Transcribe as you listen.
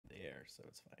so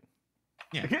it's fine.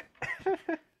 Yeah.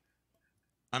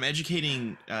 I'm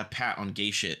educating Pat on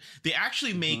gay shit. They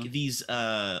actually make these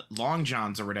long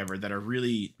johns or whatever that are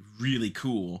really, really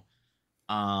cool.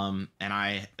 And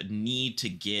I need to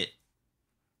get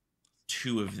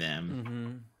 2 of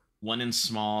them. One in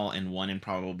small and one in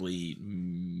probably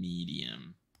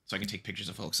medium. So I can take pictures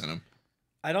of folks in them.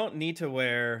 I don't need to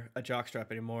wear a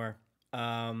jockstrap anymore.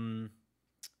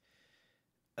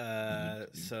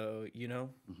 So, you know.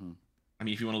 I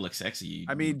mean, if you want to look sexy.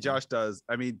 I mean, Josh does.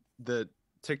 I mean, the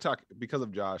TikTok, because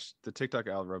of Josh, the TikTok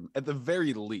algorithm, at the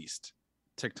very least,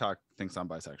 TikTok thinks I'm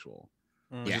bisexual,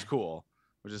 which is cool.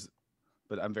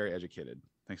 But I'm very educated.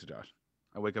 Thanks to Josh.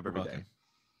 I wake up every day.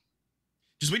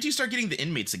 Just wait till you start getting the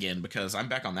inmates again, because I'm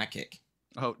back on that kick.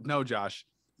 Oh no, Josh!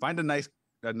 Find a nice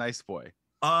boy.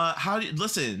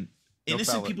 Listen?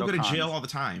 Innocent people go to jail all the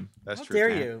time. That's true. How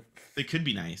dare you? They could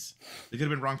be nice. They could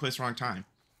have been wrong place, wrong time.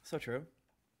 So true.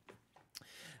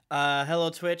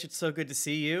 Hello, Twitch. It's so good to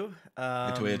see you.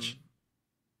 Hi, Twitch.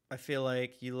 I feel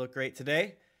like you look great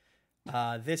today.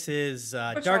 This is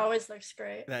Twitch Dark. Always looks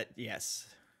great. Yes.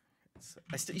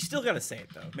 You still gotta say it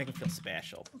though. Make him feel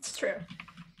special. It's true.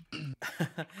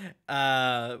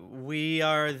 We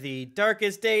are the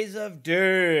Darkest Days of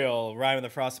Dale, Rime and the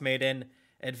Frostmaiden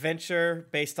adventure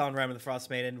based on Rime and the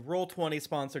Frostmaiden, Roll20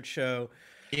 sponsored show.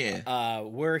 Yeah.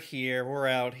 We're here. We're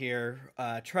out here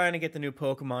trying to get the new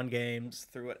Pokemon games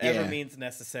through whatever means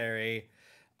necessary.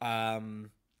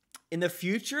 In the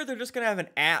future, they're just gonna have an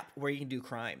app where you can do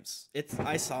crimes.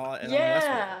 I saw it.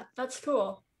 Yeah, that's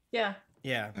cool. Yeah.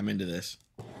 Yeah. I'm into this.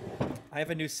 I have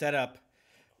a new setup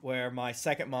where my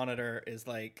second monitor is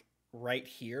like right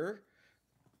here,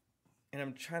 and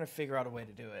I'm trying to figure out a way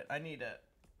to do it. I need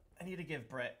to give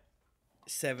Brett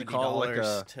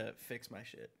 $70 to fix my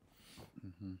shit.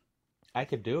 I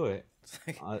could do it.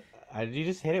 You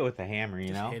just hit it with a hammer,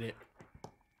 you know? Hit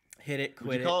it,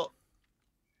 quit it.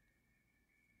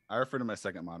 I refer to my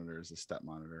second monitor as a step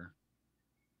monitor.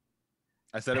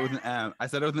 I said it with an M. I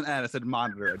said it with an N. I said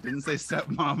monitor. I didn't say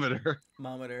stepmometer.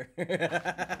 Monitor.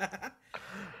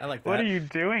 I like that. What are you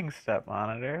doing, step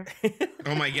monitor?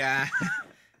 Oh my god.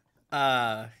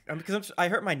 Because I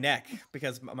hurt my neck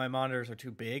because my monitors are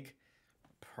too big.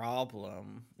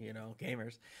 Problem, you know,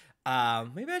 gamers.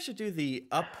 Maybe I should do the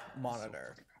up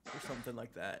monitor or something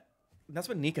like that. That's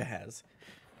what Nika has.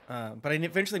 But I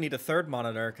eventually need a third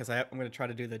monitor because I'm going to try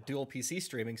to do the dual PC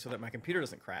streaming so that my computer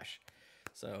doesn't crash.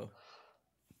 So,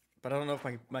 but I don't know if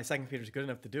my second computer is good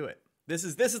enough to do it. This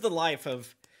is the life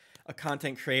of a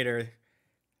content creator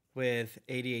with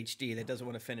ADHD that doesn't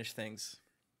want to finish things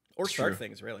or start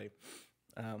things really.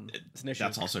 It's an issue.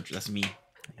 That's me.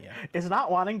 Yeah. Is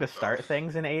not wanting to start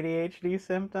things an ADHD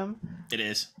symptom? It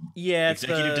is. Yeah.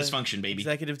 Executive dysfunction, baby.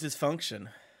 Executive dysfunction.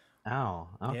 Oh,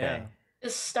 okay. Yeah.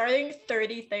 Is starting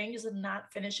 30 things and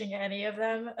not finishing any of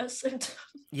them a symptom?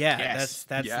 Yeah, Yes.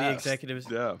 that's the executives.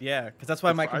 Yeah, because that's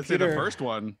why my computer the first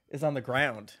one is on the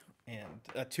ground, and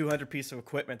a 200 piece of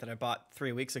equipment that I bought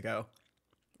 3 weeks ago,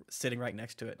 sitting right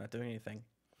next to it, not doing anything.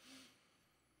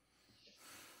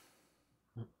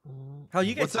 How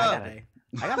you guys doing today?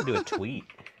 I gotta do a tweet.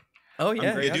 Oh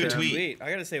yeah, do a tweet.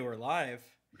 I gotta say we're live.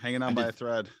 hanging on by a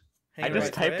thread. I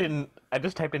just typed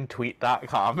in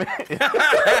tweet.com.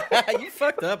 You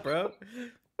fucked up, bro.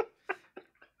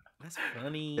 That's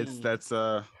funny.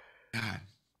 God.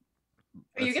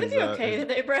 Are you gonna be okay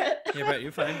today, Brett? Yeah, Brett,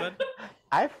 you fine, bud?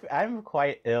 I'm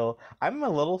quite ill. I'm a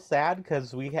little sad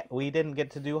because we didn't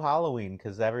get to do Halloween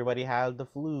because everybody had the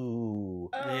flu.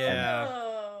 Yeah.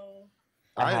 Oh.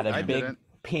 I had a big didn't.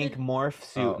 pink morph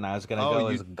suit and I was gonna go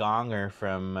as Gonger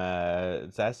from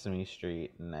Sesame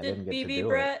Street, and I didn't get to do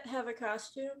Brett have a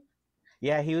costume?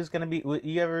 Yeah, he was gonna be.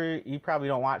 You probably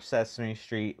don't watch Sesame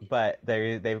Street, but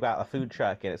they've got a food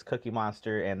truck and it's Cookie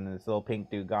Monster and this little pink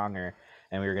dude Gonger,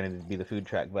 and we were gonna be the food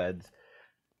truck buds,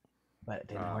 but it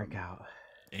didn't work out.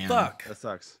 Damn. Fuck. That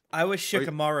sucks. I was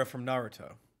Shikamaru from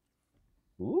Naruto.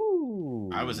 Ooh.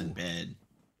 I was in bed.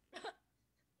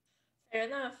 Fair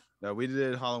enough. No, we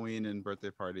did Halloween and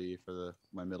birthday party for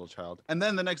my middle child, and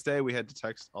then the next day we had to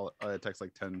text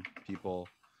like 10 people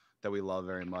that we love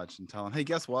very much and tell them, hey,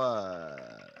 guess what?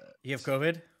 You have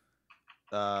COVID?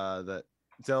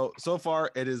 So far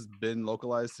it has been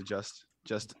localized to just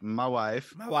my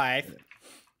wife. My wife.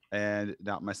 And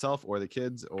not myself or the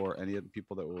kids or any of the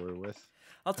people that we were with.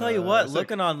 I'll tell you what,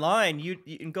 looking online, you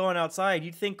and going outside,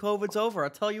 you'd think COVID's over.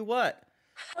 I'll tell you what.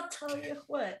 I'll tell you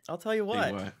what. I'll tell you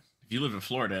what. If you live in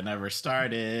Florida, it never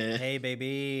started. Hey,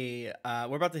 baby.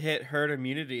 We're about to hit herd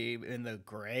immunity in the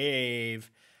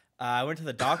grave. I went to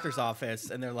the doctor's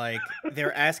office, and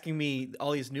they're asking me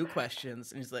all these new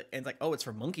questions, and it's like, oh, it's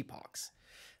for monkeypox.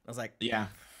 was like, Yeah.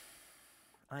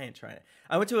 I ain't trying it.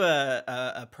 I went to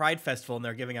a Pride festival and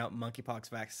they're giving out monkeypox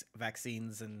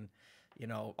vaccines and, you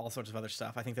know, all sorts of other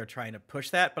stuff. I think they're trying to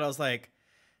push that, but I was like,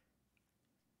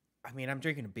 I mean, I'm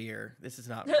drinking a beer. This is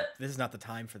not the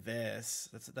time for this.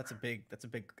 That's a big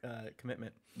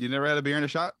commitment. You never had a beer and a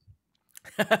shot?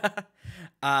 Yeah,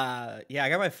 I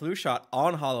got my flu shot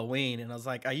on Halloween, and I was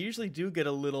like, I usually do get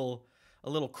a little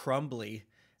crumbly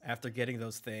after getting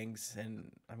those things,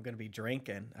 and I'm gonna be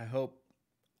drinking. I hope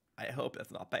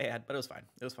that's not bad, but it was fine.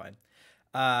 It was fine.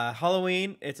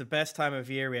 Halloween, it's the best time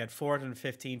of year. We had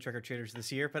 415 trick-or-treaters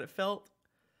this year, but it felt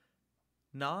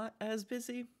not as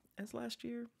busy as last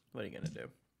year. What are you gonna do?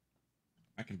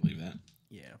 I can believe that.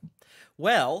 Yeah.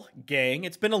 Well, gang,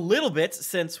 it's been a little bit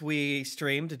since we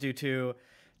streamed due to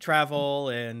travel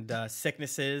and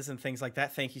sicknesses and things like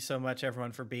that. Thank you so much,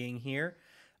 everyone, for being here.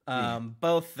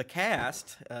 Both the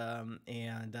cast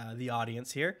and the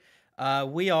audience here.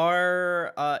 We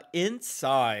are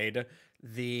inside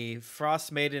the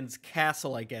Frostmaiden's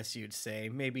castle, I guess you'd say.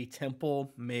 Maybe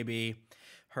temple, maybe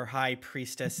her high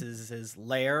priestess's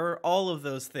lair. All of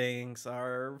those things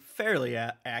are fairly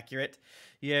accurate.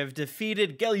 You have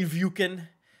defeated Gellyvuken,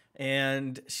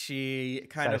 and she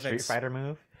kind of Street Fighter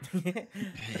move.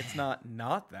 It's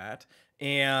not that.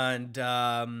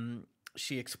 And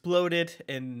she exploded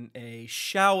in a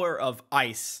shower of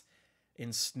ice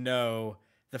and snow.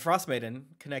 The Frostmaiden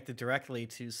connected directly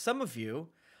to some of you,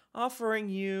 offering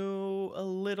you a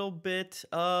little bit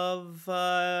of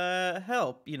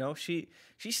help. You know,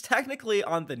 she's technically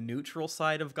on the neutral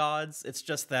side of gods. It's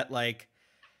just that, like,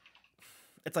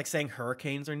 it's like saying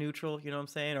hurricanes are neutral, you know what I'm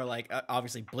saying? Or like,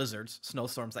 obviously blizzards,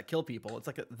 snowstorms that kill people. It's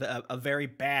like a very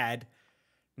bad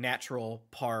natural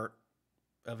part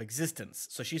of existence.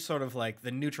 So she's sort of like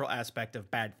the neutral aspect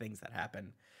of bad things that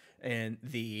happen in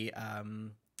the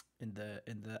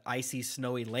icy,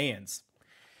 snowy lands.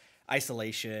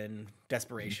 Isolation,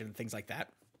 desperation, things like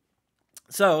that.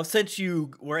 So since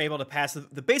you were able to pass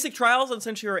the basic trials, and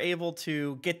since you were able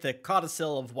to get the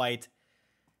codicil of white,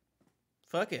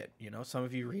 fuck it. You know, some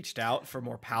of you reached out for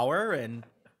more power, and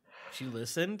she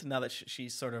listened. Now that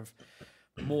she's sort of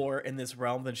more in this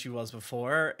realm than she was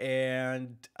before,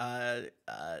 and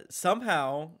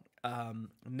somehow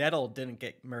Nettle didn't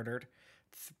get murdered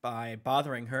by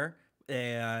bothering her.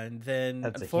 And then,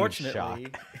 That's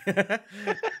unfortunately,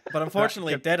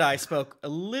 Deadeye spoke a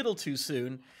little too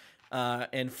soon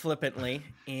and flippantly.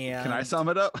 And Can I sum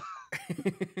it up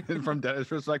from Deadeye's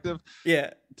perspective?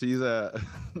 Yeah. To use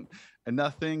and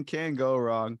nothing can go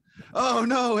wrong. Oh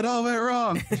no, it all went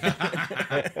wrong.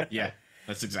 Yeah,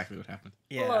 that's exactly what happened.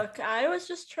 Yeah. Look, I was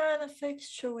just trying to fix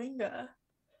Chewinga.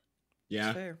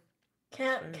 Yeah. Fair.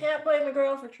 Can't blame a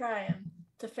girl for trying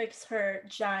to fix her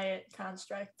giant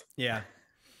construct. Yeah.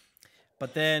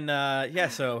 But then,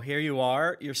 so here you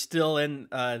are. You're still in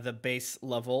the base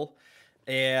level.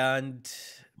 And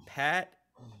Pat's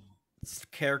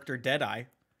character, Deadeye,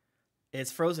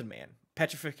 is Frozen Man.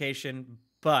 Petrification,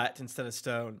 but instead of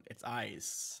stone, it's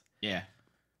ice. Yeah.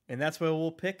 And that's where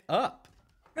we'll pick up.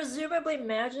 Presumably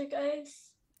magic ice?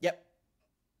 Yep.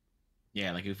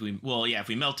 Yeah, like if we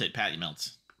melt it, Pat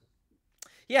melts.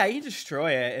 Yeah, you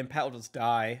destroy it, and Pat will just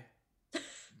die.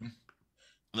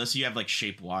 Unless you have like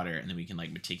shape water, and then we can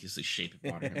like meticulously shape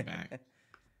water him back.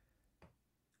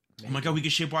 Oh my god, we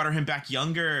could shape water him back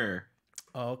younger.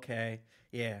 Okay.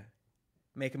 Yeah.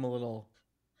 Make him a little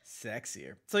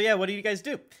sexier. So yeah, what do you guys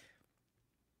do?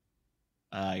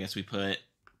 I guess we put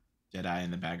Deadeye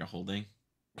in the bag of holding.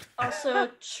 Also,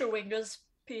 Chewinga's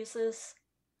pieces.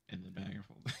 In the bag of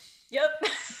holding. Yep.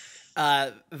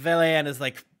 Velian is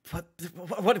like,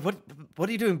 what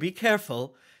are you doing? Be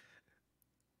careful.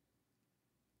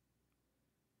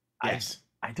 Yes.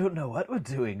 I don't know what we're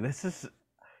doing.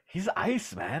 He's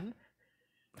ice, man.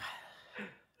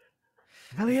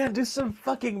 Velian, do some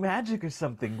fucking magic or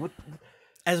something. What?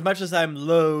 As much as I'm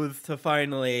loath to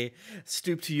finally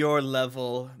stoop to your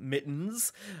level,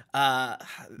 Mittens,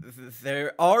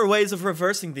 there are ways of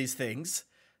reversing these things.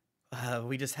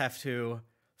 We just have to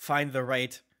find the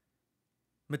right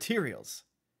materials.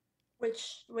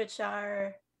 Which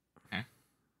are... Huh?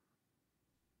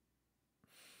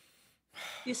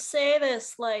 You say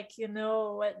this like you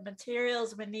know what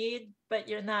materials we need, but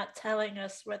you're not telling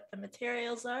us what the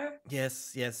materials are.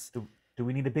 Yes. Do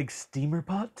we need a big steamer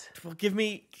pot? Well, give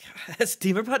me a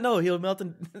steamer pot. No, he'll melt,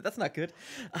 and that's not good.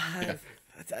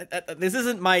 This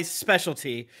isn't my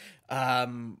specialty,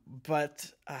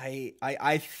 but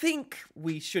I think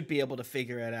we should be able to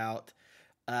figure it out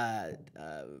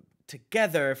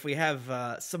together if we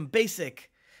have some basic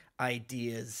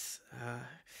ideas.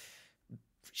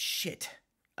 Shit.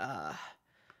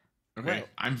 Okay, Well-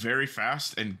 I'm very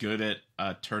fast and good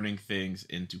at turning things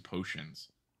into potions.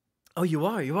 Oh, you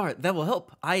are. You are. That will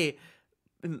help. I,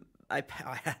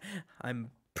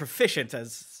 I'm proficient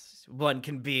as one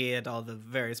can be at all the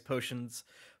various potions,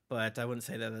 but I wouldn't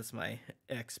say that that's my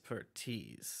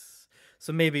expertise.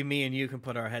 So maybe me and you can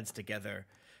put our heads together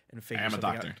and figure I am a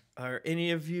something doctor. out. Are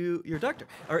any of you your doctor?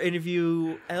 Are any of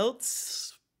you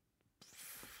else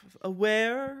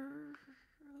aware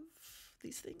of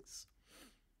these things?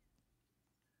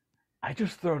 I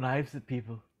just throw knives at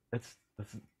people. That's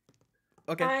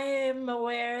Okay, I'm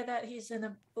aware that he's in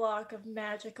a block of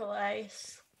magical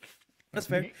ice. that's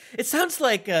fair. It sounds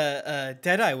like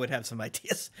Deadeye would have some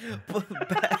ideas.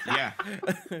 Yeah.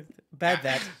 Bad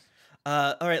that.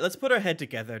 All right, let's put our head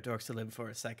together, Dorksalim, for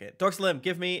a second. Dorksalim,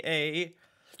 give me a,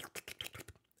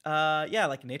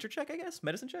 like a nature check, I guess,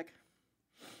 medicine check.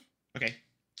 Okay.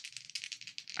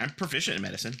 I'm proficient in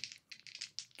medicine.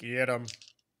 Get him.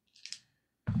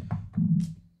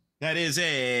 That is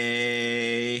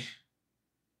a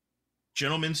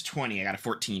gentleman's 20. I got a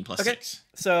 14 plus 6.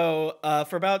 So,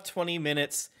 for about 20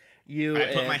 minutes, you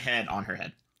I put my head on her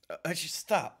head. I should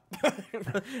stop.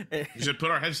 You should put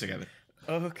our heads together.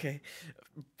 Okay.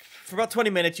 For about 20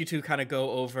 minutes, you two kind of go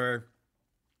over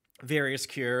various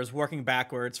cures, working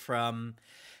backwards from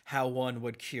how one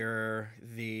would cure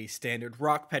the standard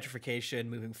rock petrification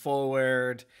moving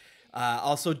forward,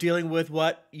 also dealing with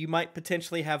what you might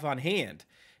potentially have on hand.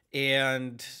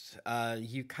 And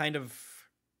you kind of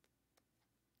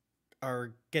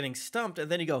are getting stumped, and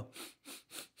then you go,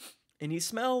 and you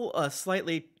smell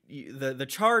the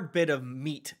charred bit of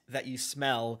meat that you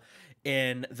smell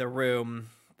in the room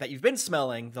that you've been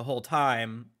smelling the whole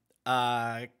time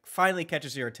finally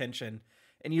catches your attention,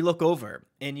 and you look over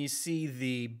and you see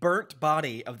the burnt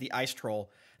body of the ice troll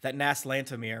that Nas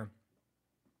Lantomir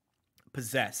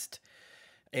possessed.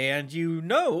 And you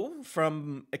know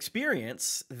from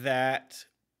experience that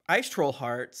ice troll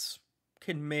hearts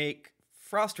can make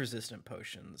frost-resistant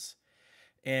potions,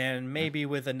 and maybe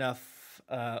with enough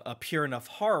a pure enough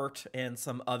heart and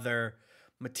some other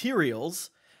materials,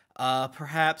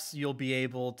 perhaps you'll be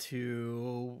able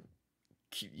to,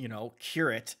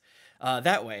 cure it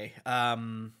that way.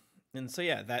 And so,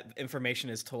 yeah, that information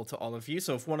is told to all of you.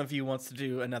 So if one of you wants to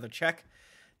do another check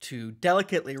to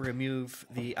delicately remove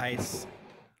the ice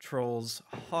troll's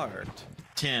heart.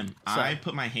 Tim, I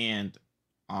put my hand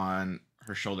on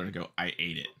her shoulder and go, I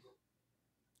ate it.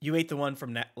 You ate the one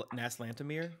from Nas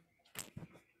Lantomir?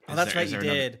 Oh, that's right, you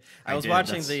did. I was did,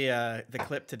 watching the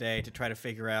clip today to try to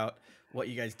figure out what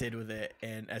you guys did with it,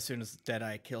 and as soon as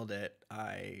Deadeye killed it,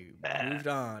 I moved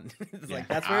on. It's like,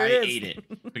 that's where it is. I ate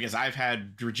it because I've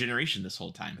had regeneration this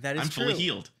whole time. That is I'm true. fully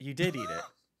healed. You did eat it.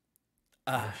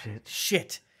 oh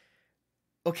Shit.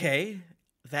 Okay.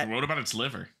 What about its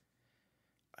liver?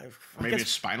 Maybe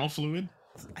it's spinal fluid?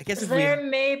 I guess Is if there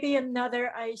maybe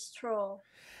another ice troll?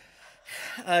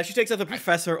 she takes out the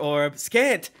professor orb.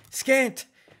 Scant.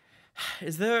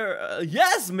 Is there?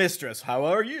 Yes, mistress. How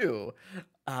are you?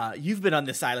 You've been on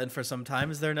this island for some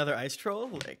time. Is there another ice troll?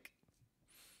 Yeah,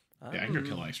 I can go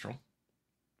kill ice troll.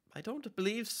 I don't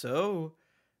believe so.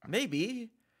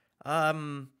 Maybe.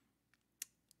 There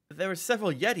were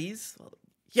several yetis. Well,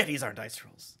 yetis aren't ice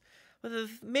trolls. But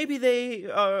maybe they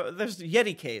are. There's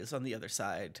yeti caves on the other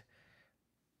side.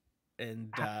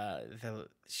 And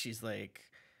she's like,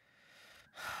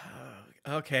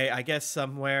 okay, I guess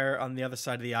somewhere on the other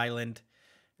side of the island,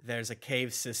 there's a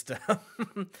cave system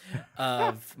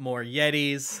of more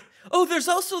yetis. Oh, there's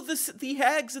also the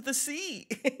hags of the sea.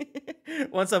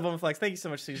 Once up, flex. Thank you so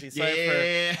much, Susie.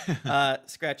 Sorry for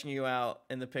scratching you out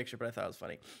in the picture, but I thought it was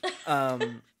funny.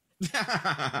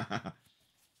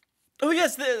 Oh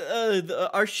yes,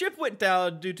 our ship went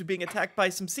down due to being attacked by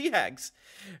some sea hags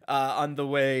on the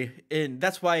way in.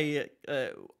 That's why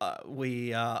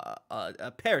we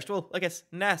perished. Well, I guess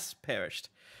Nas perished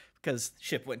because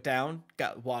ship went down,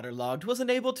 got waterlogged,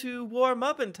 wasn't able to warm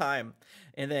up in time,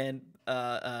 and then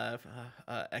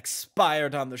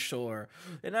expired on the shore.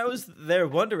 And I was there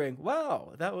wondering,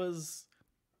 wow, that was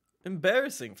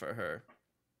embarrassing for her.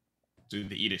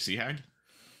 Did they eat a sea hag?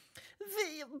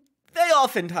 They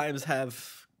oftentimes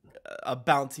have a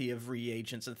bounty of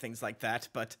reagents and things like that,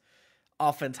 but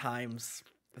oftentimes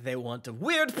they want a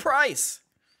weird price.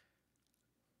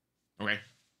 Okay.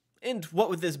 And what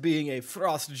with this being a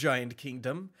frost giant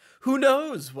kingdom, who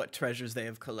knows what treasures they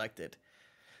have collected?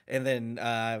 And then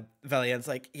Valiant's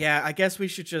like, yeah, I guess we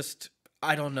should just,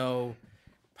 I don't know,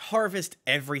 harvest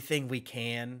everything we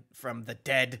can from the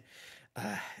dead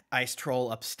ice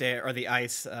troll upstairs, or the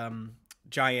ice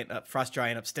frost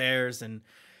giant upstairs, and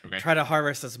try to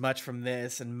harvest as much from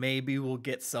this, and maybe we'll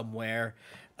get somewhere.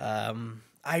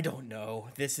 I don't know.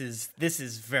 This is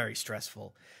very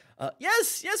stressful.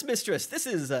 Yes, mistress. This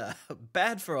is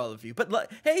bad for all of you.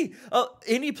 But hey,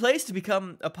 any place to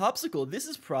become a popsicle, this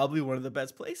is probably one of the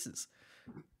best places.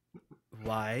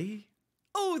 Why?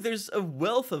 Oh, there's a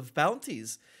wealth of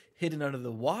bounties hidden under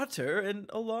the water and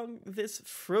along this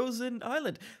frozen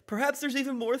island. Perhaps there's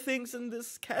even more things in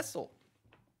this castle.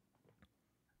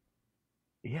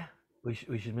 Yeah, we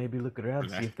should maybe look around,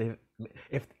 see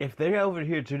if they're over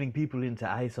here turning people into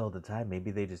ice all the time. Maybe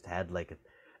they just had like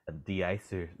a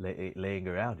de-icer laying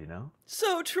around, you know.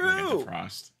 So true.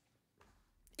 Frost.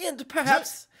 And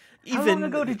perhaps How long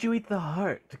ago did you eat the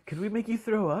heart? Could we make you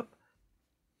throw up?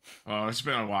 Oh, it's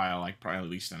been a while, like probably at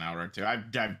least an hour or two.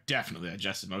 I've definitely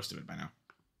digested most of it by now.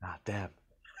 Ah, damn.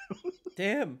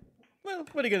 Damn. Well,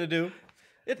 what are you gonna do?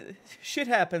 Shit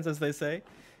happens, as they say.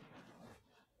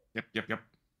 Yep.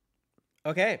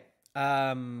 Okay.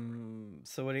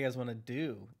 So what do you guys want to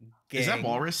do? Is that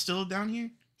walrus still down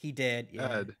here? He did.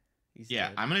 Yeah. He's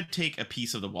dead. I'm gonna take a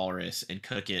piece of the walrus and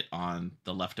cook it on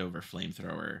the leftover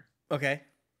flamethrower. Okay.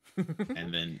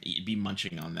 And then be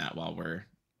munching on that while we're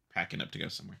packing up to go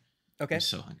somewhere. Okay. I'm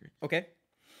so hungry. Okay.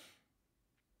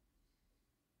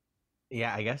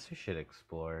 Yeah, I guess we should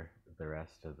explore the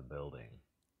rest of the building.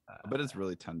 But it's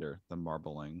really tender, the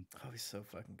marbling. Oh, he's so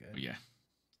fucking good. Oh, yeah.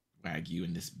 Wagyu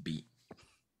in this beat.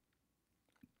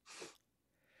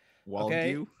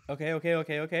 Wagyu?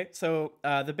 Okay. So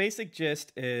the basic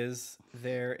gist is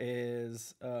there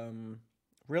is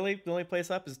really the only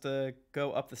place up is to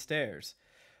go up the stairs.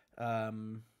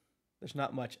 There's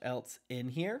not much else in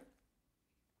here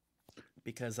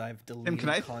because I've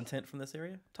deleted content from this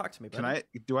area. Talk to me, buddy.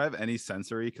 Do I have any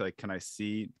sensory? Like, can I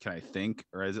see? Can I think?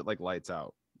 Or is it like lights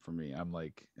out for me? I'm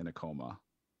like in a coma.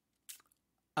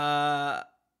 I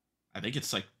think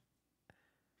it's like,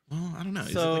 well, I don't know.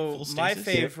 So is it like full my stasis?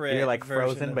 favorite, you're like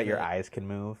frozen, but your it, eyes can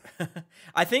move.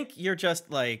 I think you're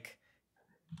just like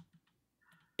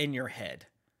in your head.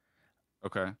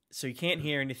 Okay. So you can't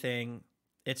hear anything.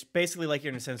 It's basically like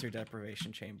you're in a sensory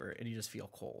deprivation chamber and you just feel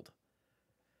cold.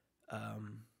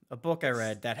 A book I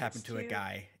read that happened to a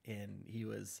guy and he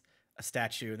was a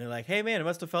statue and they're like, hey man, it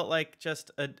must have felt like just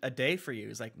a day for you.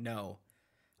 He's like, no,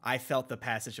 I felt the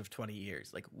passage of 20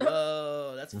 years. Like,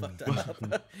 whoa, that's fucked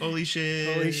up. Holy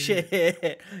shit. Holy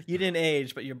shit. You didn't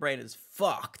age, but your brain is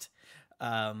fucked.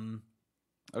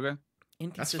 Okay.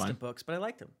 Inconsistent books, but I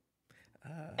liked them.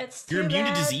 It's You're too immune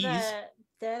to bad disease. that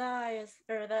Deadeye is,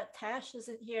 or that Tash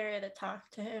isn't here to talk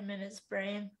to him in his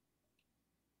brain.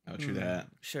 Oh, true that.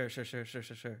 Sure. So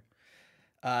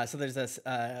there's this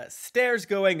stairs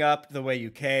going up the way you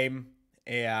came,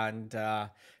 and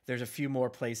there's a few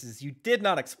more places you did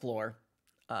not explore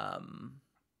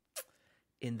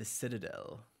in the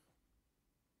Citadel.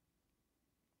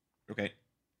 Okay.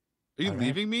 Are you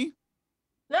leaving me?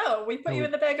 No, we put you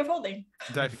in the bag of holding.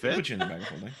 Did I fit? Put you in the bag of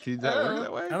holding. Can that work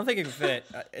that way? I don't think it can fit.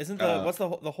 Isn't what's the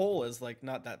hole is like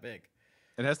not that big?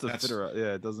 It has to fit around.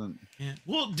 Yeah, it doesn't. Yeah.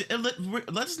 Well,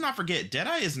 let's not forget,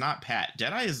 Deadeye is not Pat.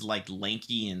 Deadeye is like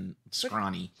lanky and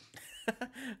scrawny.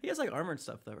 He has like armor and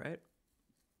stuff though, right?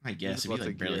 I guess. Lots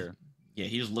of gear. Yeah,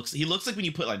 he looks like when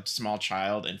you put like small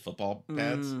child in football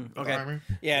pads. Okay. Armor.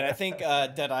 Yeah, and I think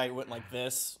Deadeye went like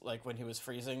this, like when he was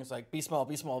freezing. It's like be small.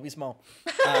 Yep.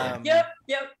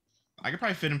 I could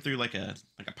probably fit him through like a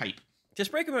pipe.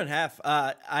 Just break him in half.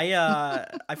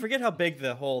 I forget how big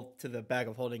the hole to the bag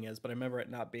of holding is, but I remember it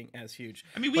not being as huge.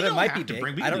 I mean, but it might be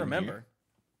big. I don't remember.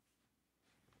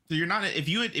 So you're not. If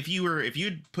you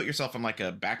had put yourself in like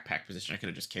a backpack position, I could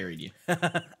have just carried you.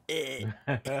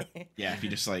 Yeah, if you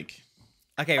just like.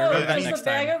 Okay, remember that does next the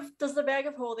bag time. Does the bag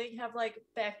of holding have like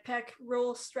backpack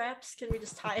roll straps? Can we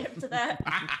just tie him to that?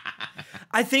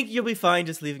 I think you'll be fine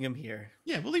just leaving him here.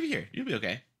 Yeah, we'll leave you here. You'll be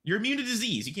okay. You're immune to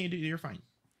disease. You can't do. You're fine.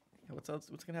 What's else?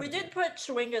 What's gonna happen? We did put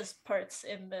Chewinga's parts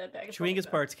in the bag of Chewinga's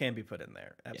holding, parts can be put in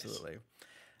there. Absolutely. Yes.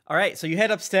 All right, so you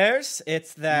head upstairs.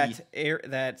 It's that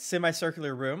that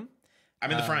semicircular room. I'm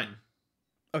in the front.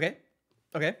 Okay.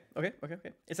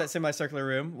 It's that semicircular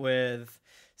room with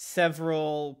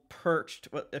several perched,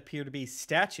 what appear to be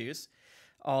statues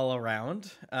all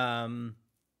around. Velan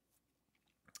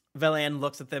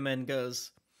looks at them and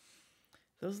goes,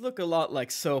 those look a lot like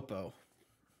Sopo.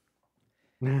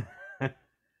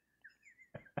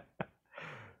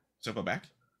 Sopo back?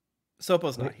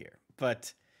 Sopo's not here,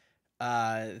 but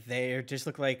they just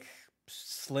look like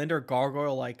slender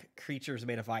gargoyle-like creatures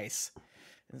made of ice.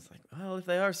 And it's like, well, if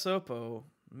they are Sopo,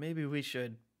 maybe we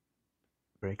should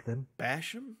break them,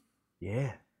 bash them.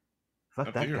 Yeah,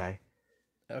 fuck that guy.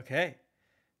 Okay.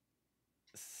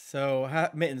 So,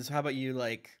 Mittens, how about you?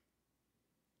 Like,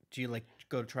 do you like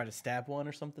go try to stab one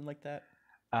or something like that?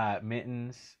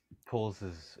 Mittens pulls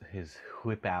his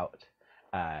whip out,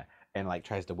 and like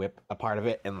tries to whip a part of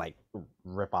it and like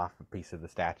rip off a piece of the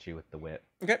statue with the whip.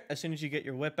 Okay. As soon as you get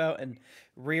your whip out and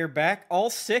rear back, all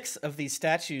 6 of these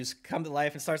statues come to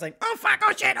life and starts like, oh fuck,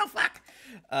 oh shit, oh fuck.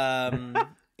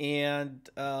 And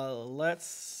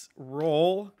let's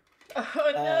roll.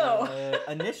 Oh no.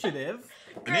 Initiative.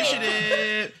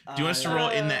 Initiative. Do you want us to roll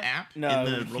in the app? No, in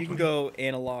the you roll can go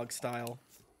analog style.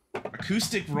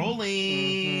 acoustic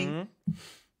rolling.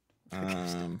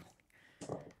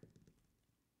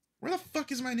 Where the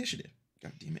fuck is my initiative?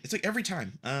 God damn it! It's like every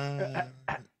time. I'm gonna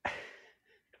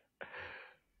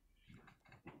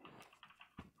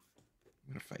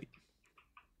fight.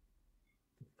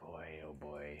 Boy, oh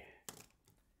boy,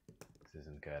 this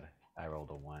isn't good. I rolled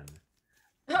a 1.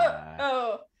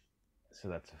 Oh, So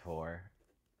that's a 4.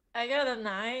 I got a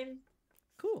 9.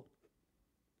 Cool.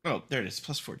 Oh, there it is.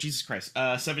 +4. Jesus Christ.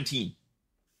 17.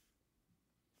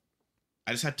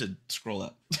 I just had to scroll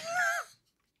up.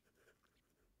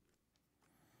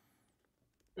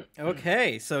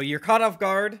 Okay, so you're caught off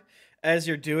guard as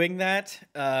you're doing that.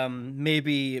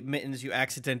 Maybe, Mittens, you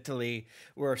accidentally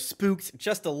were spooked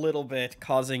just a little bit,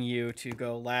 causing you to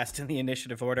go last in the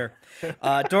initiative order.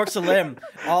 Dork Salim,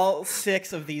 all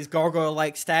 6 of these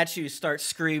gargoyle-like statues start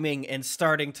screaming and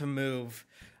starting to move.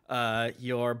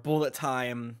 Your bullet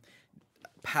time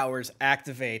powers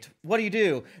activate. What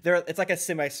do? It's like a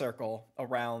semicircle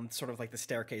around sort of like the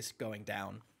staircase going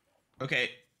down. Okay,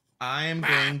 I'm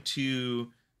going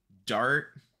to dart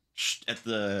at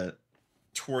the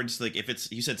towards like if it's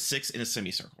you said 6 in a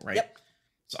semicircle, right? Yep.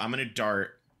 So I'm gonna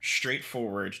dart straight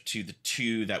forward to the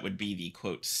 2 that would be the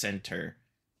quote center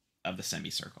of the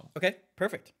semicircle. Okay,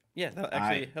 perfect. Yeah, that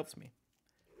actually helps me.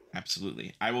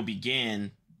 Absolutely. I will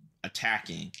begin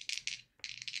attacking.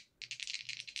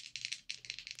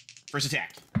 First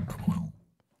attack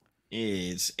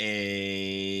is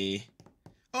a...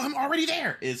 Oh, I'm already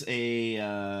there! Is a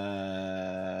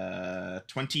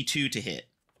 22 to hit.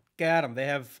 Got him. They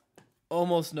have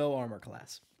almost no armor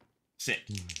class. Sick.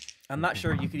 I'm not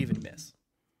sure you could even miss.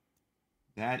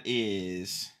 That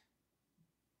is...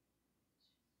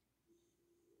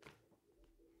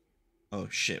 Oh,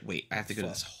 shit. Wait, I have to go to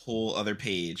this whole other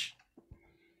page.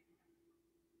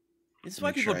 This is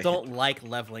why people don't like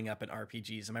leveling up in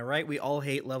RPGs. Am I right? We all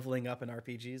hate leveling up in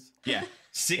RPGs. Yeah.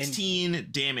 16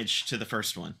 damage to the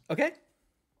first one. Okay.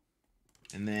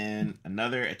 And then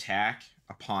another attack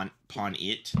upon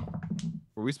it.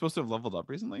 Were we supposed to have leveled up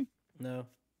recently? No.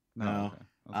 No.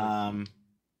 Okay.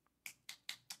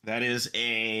 That is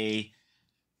a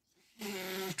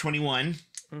 21.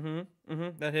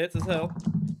 That hits as hell.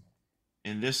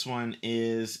 And this one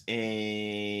is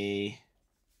a...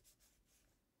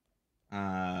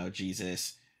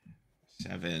 Jesus.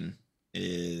 7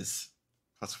 is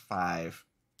 +5.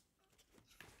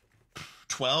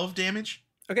 12 damage?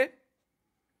 Okay.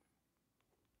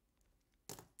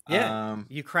 Yeah.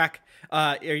 You crack.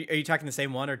 Are you attacking the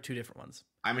same one or 2 different ones?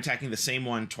 I'm attacking the same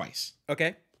one twice.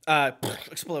 Okay.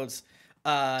 Explodes.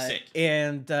 Sick.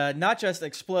 And not just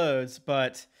explodes,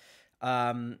 but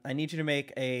I need you to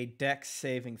make a dex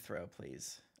saving throw,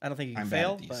 please. I don't think you can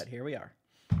fail, but here we are.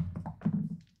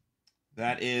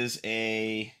 That is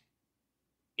a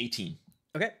 18.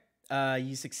 Okay.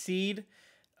 You succeed.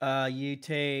 You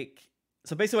take...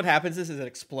 So basically what happens is it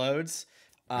explodes.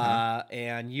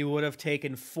 And you would have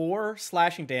taken 4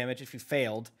 slashing damage if you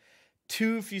failed,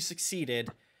 2 if you succeeded.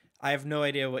 I have no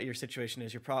idea what your situation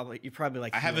is. You probably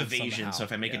like... I have evasion, so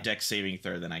if I make a dex saving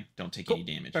throw, then I don't take any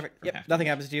damage. Perfect. Yep, nothing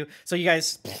happens to you. So you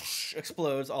guys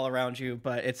explodes all around you,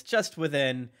 but it's just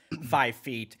within 5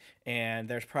 feet, and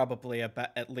there's probably about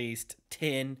at least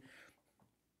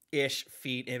 10-ish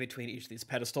feet in between each of these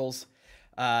pedestals.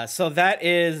 So that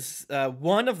is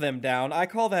one of them down. I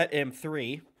call that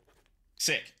M3.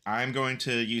 Sick. I'm going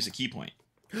to use a key point.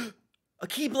 A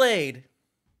keyblade.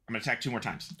 I'm going to attack 2 more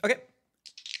times. Okay.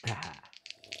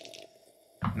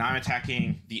 Now I'm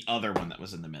attacking the other one that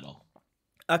was in the middle.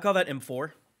 I call that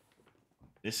M4.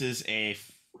 This is a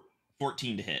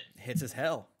 14 to hit. Hits as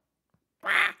hell.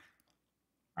 All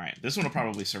right, this one will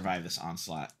probably survive this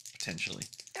onslaught, potentially.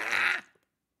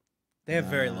 They have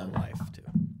very low life, too.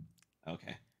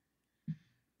 Okay. Well,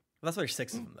 that's why there's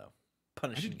 6 of them, though.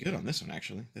 I did good on this one,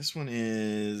 actually. This one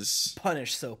is...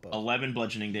 Punish Sopo. 11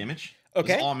 bludgeoning damage.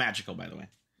 Okay. It's all magical, by the way.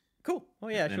 Cool. Oh,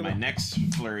 yeah. And then my next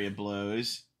flurry of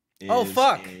blows is... Oh,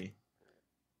 fuck!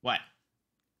 What?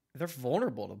 They're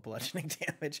vulnerable to bludgeoning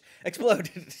damage.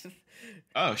 Exploded.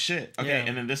 Oh, shit. Okay, Yeah.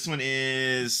 and then this one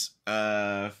is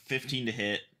 15 to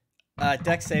hit.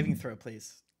 Dex saving throw,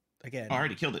 please. Again. Oh, I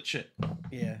already killed it. Shit.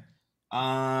 Yeah.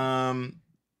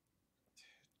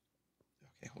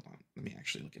 Okay, Let me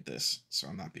actually look at this so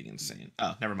I'm not being insane.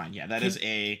 Oh, never mind. Yeah, that is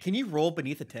a. Can you roll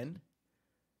beneath a 10?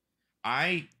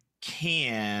 I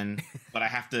can, but I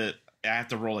have to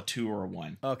roll a 2 or a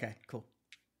 1. Okay, cool.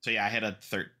 So yeah, I had a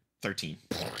 13.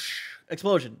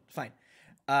 Explosion. Fine.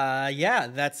 Yeah,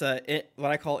 that's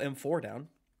what I call M4 down.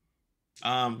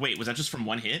 Wait, was that just from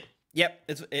one hit?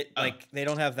 Yep, like they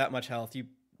don't have that much health.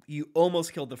 You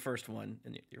almost killed the first one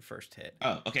in your first hit.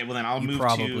 Oh, okay. Well, then I'll move. You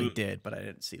probably did, but I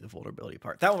didn't see the vulnerability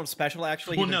part. That one's special,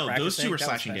 actually. Well, no, those two were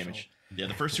slashing damage. Yeah,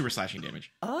 the first two were slashing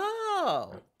damage.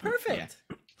 Oh, perfect.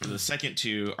 Yeah. So the second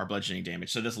two are bludgeoning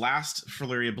damage. So this last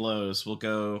flurry of blows will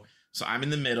go. So I'm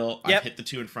in the middle. Yep. I've hit the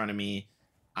two in front of me.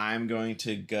 I'm going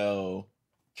to go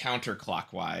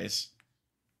counterclockwise.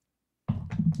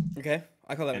 Okay,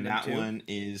 I call that and a that 2. one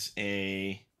is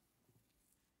a.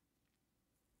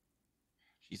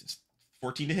 Jesus,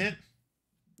 14 to hit.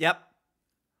 Yep.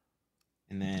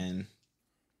 And then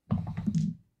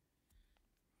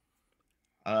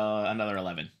another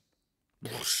 11.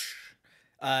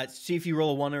 See if you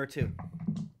roll a 1 or a 2.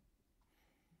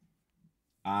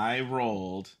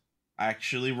 I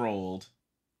actually rolled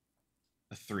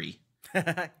a 3.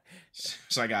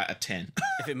 So I got a 10.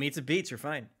 If it meets, it beats. You're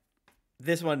fine.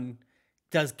 This one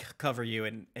does cover you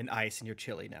in ice, and you're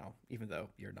chilly now, even though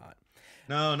you're not.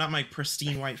 No, not my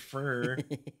pristine white fur.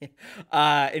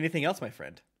 Anything else, my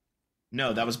friend?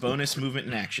 No, that was bonus movement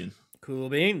and action. Cool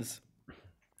beans.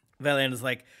 Valiant is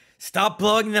like, stop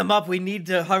blowing them up. We need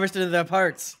to harvest into their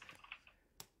parts.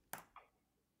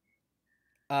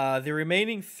 The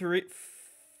remaining 3.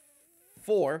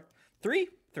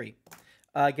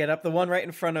 Get up. The one right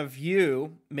in front of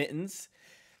you, Mittens,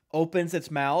 opens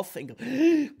its mouth and goes,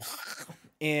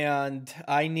 and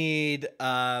I need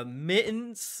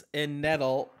Mittens and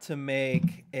Nettle to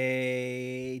make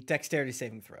a dexterity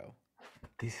saving throw.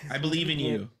 I believe in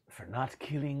you. For not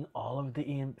killing all of the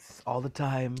imps all the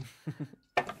time.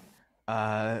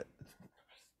 19.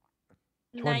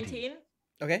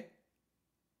 Okay.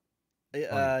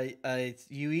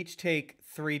 You each take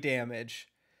 3 damage,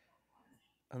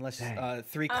 unless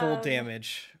 3 cold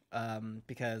damage,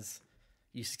 because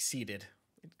you succeeded.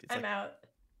 I'm out.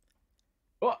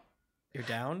 What? You're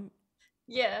down?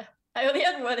 Yeah, I only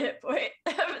had 1 hit point.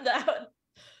 I'm down.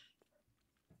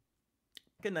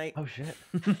 Good night. Oh shit.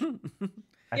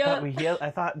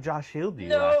 I thought Josh healed you.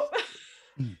 No.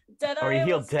 Deadeye or he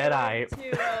healed Deadeye.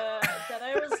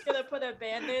 Deadeye was gonna put a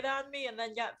band-aid on me and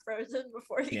then got frozen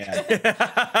before he could.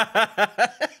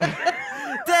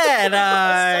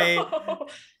 Deadeye! So,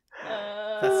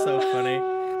 that's so funny.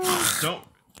 Don't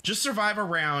just survive a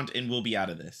round and we'll be out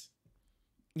of this.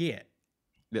 Yeah.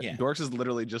 Dorks is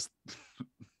literally just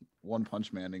one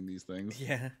punch manning these things.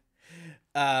 Yeah.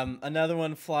 Another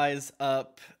one flies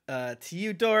up to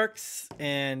you, Dorks,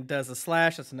 and does a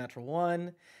slash. That's a natural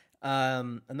 1.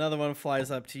 Another one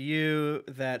flies up to you.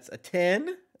 That's a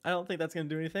 10. I don't think that's going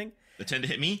to do anything. The 10 to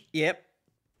hit me? Yep.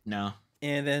 No.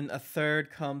 And then a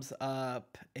third comes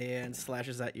up and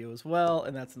slashes at you as well,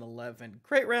 and that's an 11.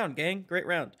 Great round, gang. Great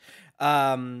round.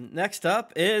 Next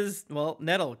up is,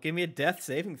 Nettle. Give me a death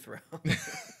saving throw. I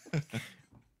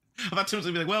thought Tim was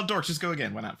going to be like, well, Dorks, just go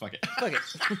again. Why not? Fuck it. Fuck it.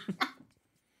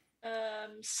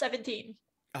 17.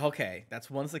 Okay,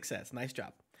 that's 1 success. Nice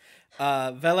job.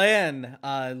 Velen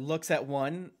looks at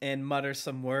one and mutters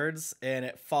some words, and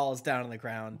it falls down on the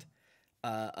ground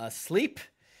asleep.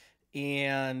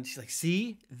 And she's like,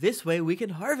 see, this way we can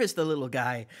harvest the little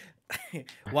guy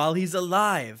while he's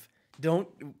alive. We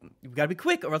gotta be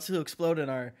quick or else he'll explode in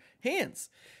our hands.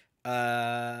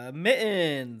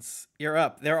 Mittens, you're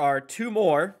up. There are 2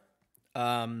 more.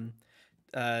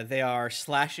 They are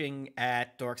slashing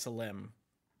at Dorks a limb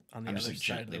on the other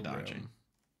side of the room.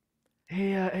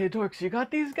 Hey, Dorks, you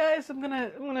got these guys? I'm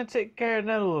gonna take care of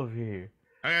Nettle over here.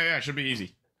 Oh, yeah, it should be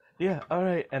easy. Yeah, all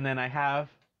right. And then I have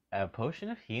a potion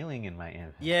of healing in my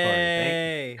inventory.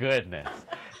 Yay! Thank goodness.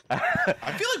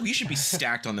 I feel like we should be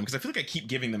stacked on them because I feel like I keep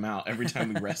giving them out every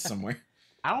time we rest somewhere.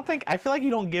 I feel like you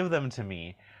don't give them to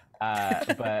me,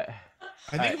 but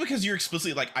I think because you're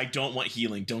explicitly like, I don't want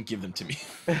healing. Don't give them to me.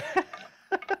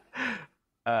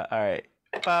 All right.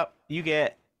 Well, you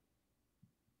get.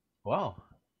 Whoa.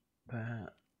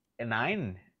 A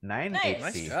 9 Nice. HP.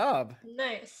 Nice job.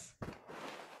 Nice.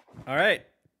 All right,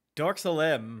 Dorks a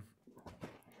limb.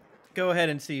 Go ahead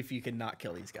and see if you can not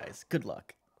kill these guys. Good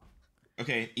luck.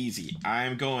 Okay, easy.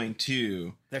 I'm going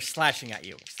to... They're slashing at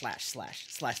you. Slash, slash,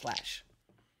 slash, slash.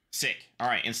 Sick. All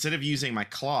right, instead of using my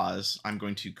claws, I'm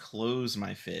going to close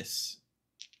my fists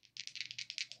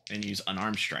and use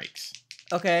unarmed strikes.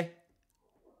 Okay.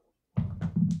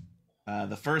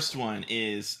 The first one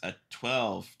is a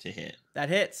 12 to hit. That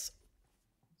hits.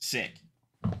 Sick.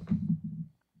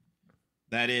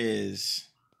 That is.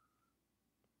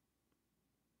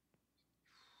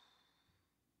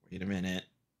 Wait a minute.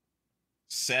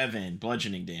 7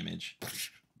 bludgeoning damage.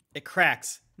 It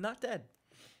cracks. Not dead.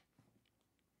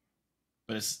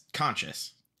 But it's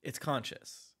conscious. It's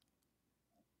conscious.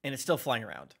 And it's still flying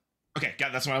around. Okay,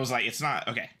 God, that's what I was like. It's not.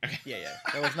 Okay. Yeah.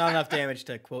 There was not enough damage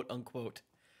to quote unquote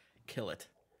kill it.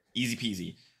 Easy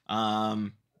peasy.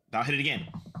 I'll hit it again.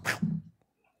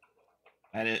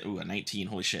 That is, a 19.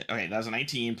 Holy shit. Okay, that was a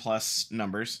 19 plus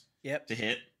numbers. Yep. To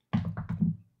hit.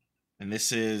 And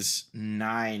this is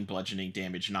 9 bludgeoning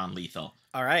damage, non-lethal.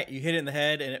 All right, you hit it in the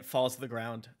head and it falls to the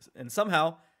ground and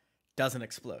somehow doesn't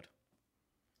explode.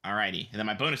 Alrighty. And then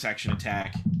my bonus action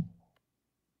attack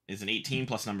is an 18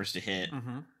 plus numbers to hit.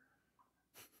 Mm-hmm.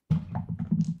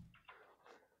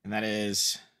 And that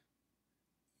is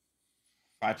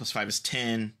 5 plus 5 is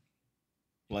 10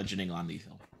 bludgeoning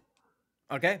non-lethal.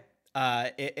 Okay.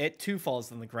 It too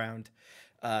falls on the ground,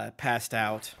 passed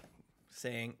out,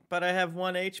 saying, "But I have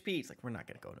 1 HP." It's like, we're not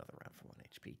gonna go another round for 1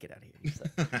 HP. Get out of here. You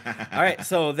suck. All right.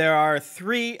 So there are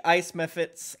 3 ice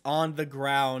mephits on the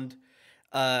ground,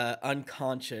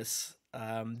 unconscious,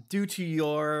 due to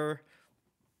your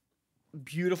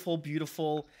beautiful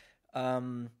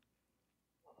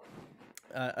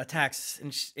attacks.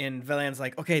 And Valian's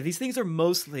like, okay, these things are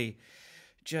mostly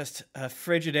just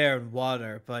frigid air and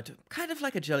water, but kind of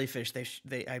like a jellyfish.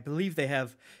 I believe they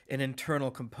have an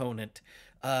internal component.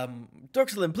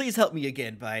 Dorxelin, please help me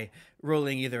again by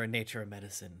rolling either a nature or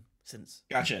medicine, since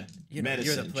gotcha. You're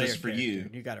Medicine, the player just for character, you.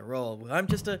 and you got to roll. Well,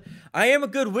 I am a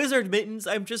good wizard, Mittens.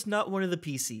 I'm just not one of the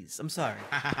PCs. I'm sorry.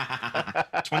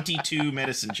 22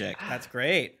 medicine check. That's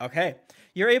great. Okay.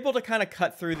 You're able to kind of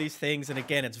cut through these things, and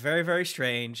again, it's very, very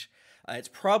strange. It's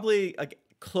probably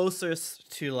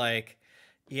closest to a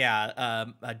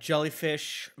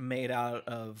jellyfish made out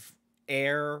of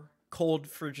air, cold,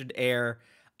 frigid air,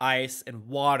 ice, and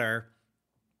water,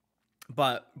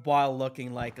 but while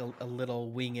looking like a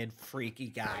little winged, freaky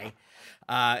guy.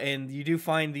 And you do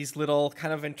find these little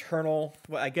kind of internal,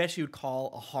 what I guess you'd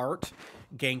call a heart,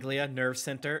 ganglia, nerve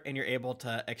center, and you're able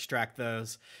to extract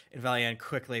those. And Valian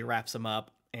quickly wraps them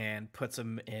up and puts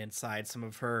them inside some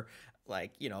of her,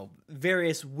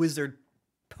 various wizard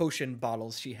potion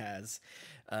bottles she has.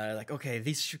 Okay,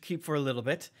 these should keep for a little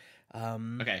bit.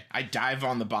 Okay, I dive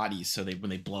on the bodies so when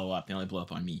they blow up, they only blow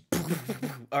up on me.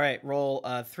 All right, roll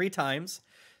 3 times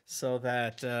so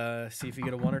that see if you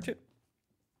get a 1 or 2.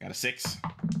 Got a 6.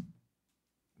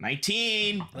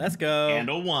 19. Let's go. And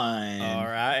a 1. All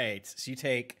right, so you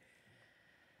take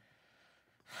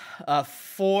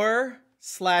 4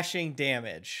 slashing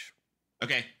damage.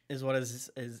 Okay. Is what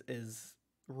is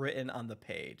written on the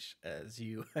page as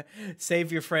you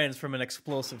save your friends from an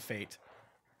explosive fate.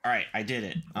 All right, I did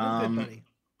it. Good, buddy.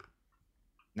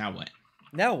 Now what?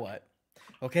 Now what?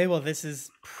 Okay, well, this is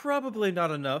probably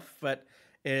not enough, but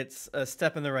it's a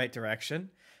step in the right direction.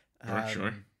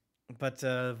 Sure. But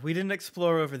we didn't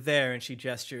explore over there, and she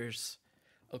gestures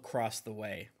across the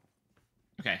way.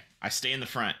 Okay, I stay in the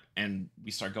front, and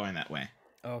we start going that way.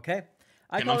 Okay.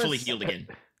 I'm fully healed again.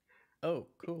 Oh,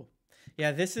 cool.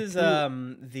 Yeah, this is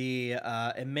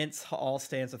the immense hall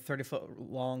stands a 30-foot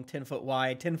long, 10-foot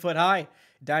wide, 10-foot high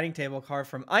dining table carved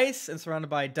from ice and surrounded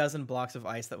by a dozen blocks of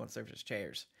ice that once served as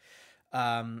chairs.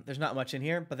 There's not much in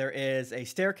here, but there is a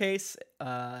staircase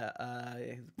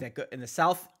that in the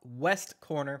southwest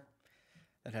corner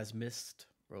that has mist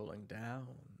rolling down.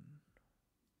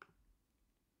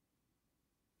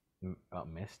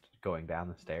 Mist going down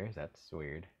the stairs? That's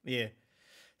weird. Yeah.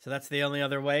 So that's the only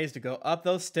other way is to go up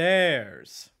those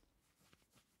stairs.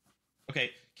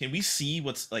 Okay, can we see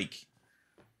what's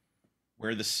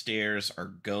where the stairs are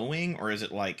going, or is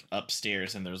it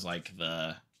upstairs and there's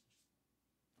the?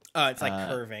 It's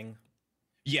curving.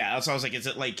 Yeah, so I was like,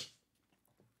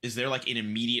 is there an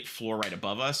immediate floor right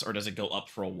above us, or does it go up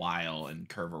for a while and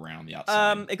curve around the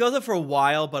outside? It goes up for a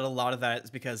while, but a lot of that is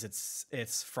because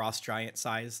it's frost giant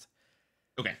sized.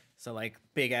 Okay. So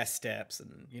big ass steps,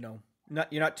 and you're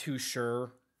not too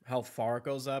sure how far it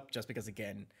goes up, just because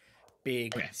again,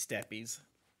 big steppies.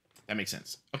 That makes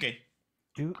sense. Okay.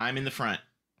 I'm in the front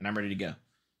and I'm ready to go.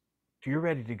 You're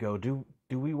ready to go. Do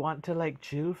we want to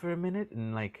chill for a minute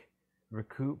and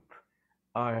recoup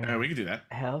our we can do that.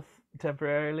 health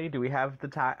temporarily? Do we have the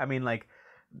time? I mean,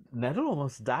 Nettle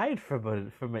almost died from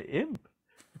an imp.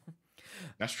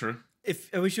 That's true. If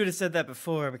we should have said that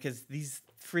before, because these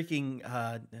freaking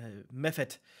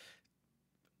mephit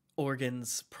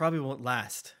organs probably won't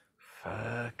last.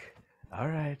 Fuck. All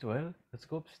right, well, let's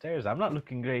go upstairs. I'm not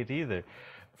looking great either.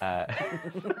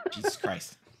 Jesus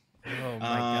Christ. Oh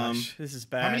my gosh, this is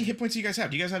bad. How many hit points do you guys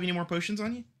have? Do you guys have any more potions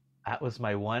on you? That was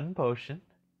my 1 potion.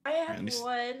 have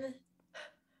one.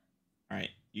 All right,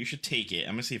 you should take it.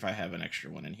 I'm gonna see if I have an extra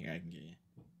one in here I can get you.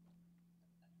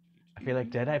 I feel like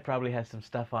Deadeye probably has some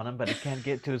stuff on him, but he can't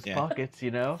get to his pockets, you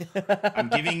know? I'm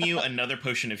giving you another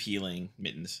potion of healing,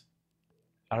 Mittens.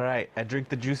 All right, I drink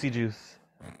the juicy juice.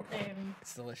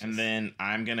 It's delicious. And then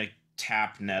I'm gonna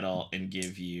tap Nettle and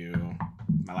give you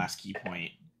my last key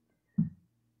point.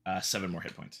 7 more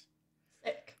hit points.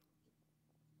 Sick.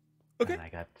 Okay. And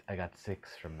I got 6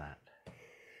 from that.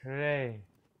 Hooray!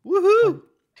 Woohoo!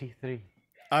 T3.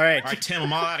 All right. All right, Tim,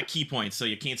 I'm all out of key points, so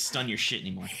you can't stun your shit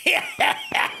anymore.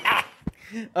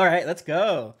 All right, let's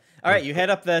go. All right, you head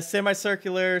up the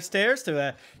semicircular stairs to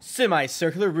a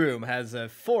semicircular room. Has a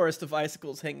forest of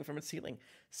icicles hanging from its ceiling.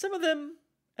 Some of them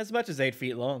as much as 8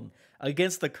 feet long.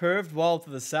 Against the curved wall to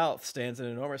the south stands an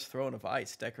enormous throne of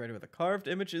ice, decorated with the carved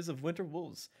images of winter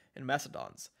wolves and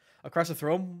mastodons. Across the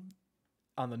throne,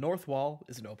 on the north wall,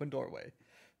 is an open doorway.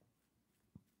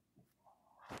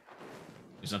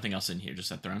 There's nothing else in here, just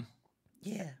that throne?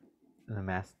 Yeah. And the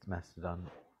mastodon.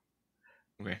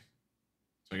 Okay.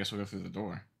 So I guess we'll go through the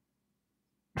door.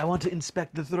 I want to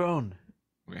inspect the throne.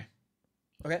 Okay.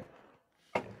 Okay.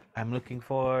 I'm looking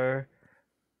for,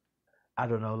 I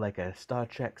don't know, like a Star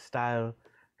Trek style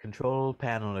control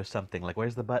panel or something. Like,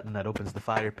 where's the button that opens the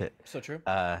fire pit? So true.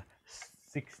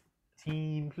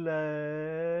 16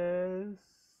 plus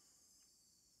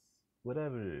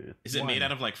whatever. Is it made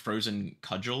out of like frozen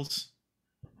cudgels?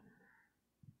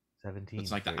 17.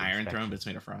 It's like the for Iron Throne, inspection. but it's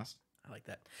made of frost. I like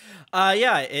that.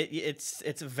 Yeah,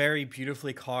 it's a very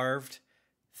beautifully carved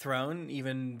throne,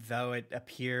 even though it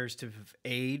appears to have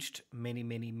aged many,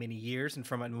 many, many years. And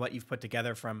from what you've put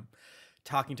together from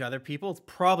talking to other people, it's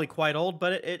probably quite old,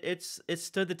 but it's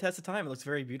stood the test of time. It looks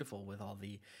very beautiful with all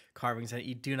the carvings in it.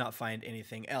 You do not find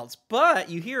anything else, but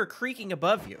you hear a creaking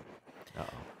above you.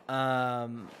 Uh-oh.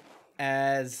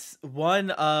 As one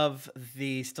of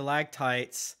the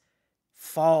stalactites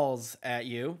falls at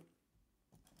you.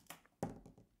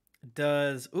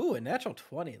 Does a natural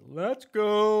 20. Let's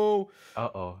go.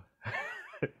 Uh-oh.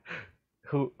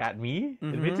 Who, at me?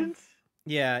 Mhm. Admittance?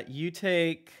 Yeah, you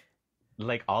take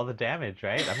Like all the damage,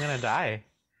 right? I'm gonna die.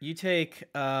 you take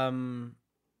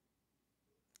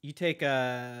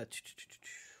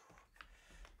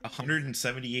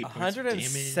 178 points of damage.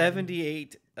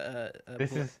 178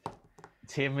 This is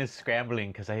Tim is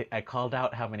scrambling because I called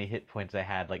out how many hit points I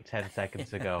had like 10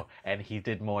 seconds ago, and he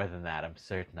did more than that. I'm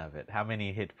certain of it. How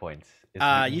many hit points? Is you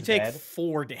Mittens take dead?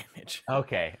 4 damage.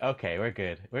 Okay, we're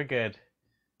good. We're good.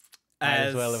 Might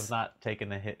as well have not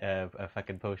taken a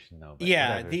fucking potion though. But Yeah,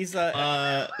 whatever. these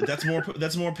That's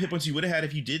more hit points you would have had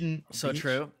if you didn't. so bitch.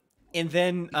 true. And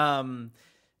then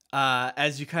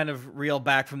as you kind of reel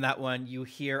back from that one, you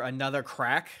hear another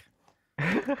crack.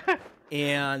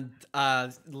 And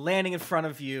landing in front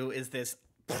of you is this,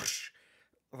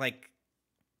 like,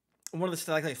 one of the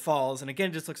stalactites falls, and again,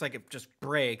 it just looks like it just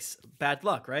breaks. Bad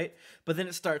luck, right? But then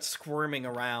it starts squirming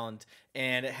around,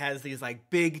 and it has these, like,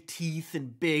 big teeth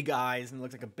and big eyes, and it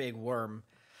looks like a big worm.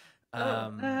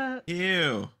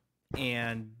 Ew.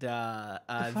 And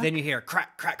then you hear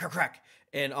crack, crack, crack, crack,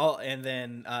 and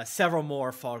then several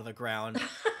more fall to the ground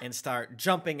and start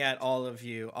jumping at all of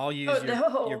you. I'll use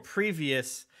your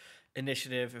previous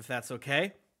initiative if that's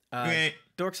okay. Okay.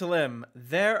 Dork Salim,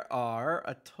 there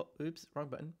are oops, wrong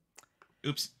button.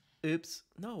 Oops.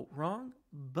 No, wrong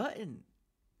button.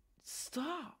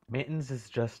 Stop. Mittens is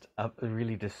just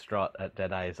really distraught at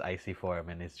Deadeye's icy form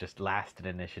and is just last in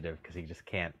initiative because he just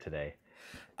can't today.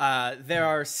 There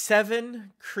are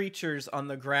 7 creatures on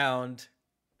the ground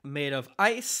made of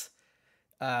ice,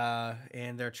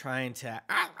 and they're trying to.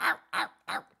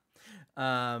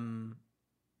 Oh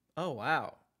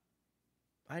wow,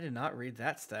 I did not read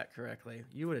that stat correctly.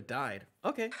 You would have died.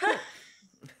 Okay, cool.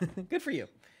 Good for you.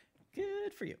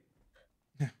 Good for you.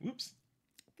 Whoops.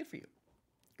 Good for you.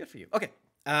 Good for you. Okay.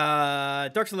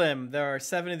 Dark Salim, there are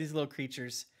 7 of these little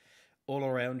creatures all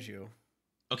around you.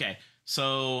 Okay,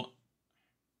 so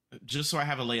just so I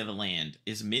have a lay of the land,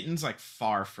 is Mittens like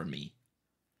far from me?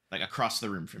 Like across the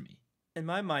room from me? In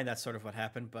my mind, that's sort of what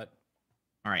happened, but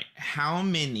All right, how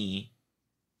many,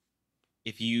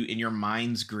 if you, in your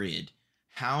mind's grid,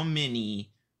 how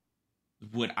many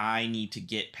would I need to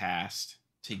get past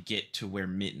to get to where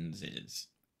Mittens is?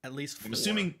 at least 4. I'm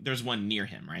assuming there's one near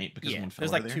him, right? Because Yeah, one fell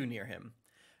there's like over 2 there? near him.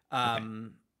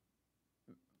 And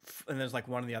there's like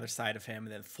 1 on the other side of him,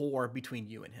 and then 4 between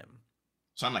you and him.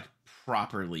 So I'm like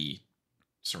properly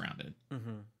surrounded.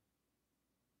 Mm-hmm.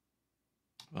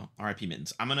 Well, R.I.P.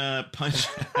 Mittens. I'm gonna punch.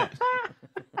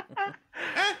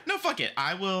 No, fuck it.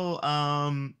 I will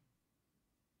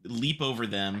leap over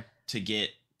them to get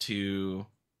to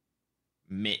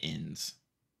Mittens.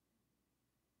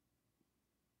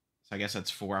 So I guess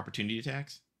that's 4 opportunity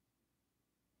attacks.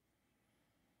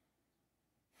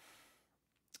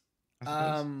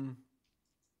 I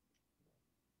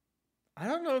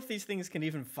don't know if these things can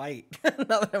even fight.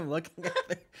 Now that I'm looking at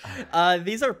them,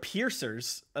 these are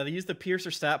piercers. They use the piercer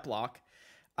stat block.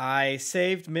 I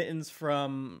saved Mittens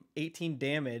from 18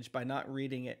 damage by not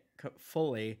reading it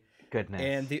fully. Goodness.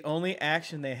 And the only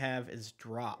action they have is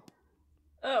drop.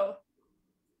 Oh.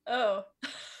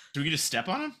 Do we just step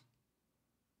on them?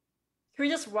 Can we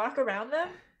just walk around them?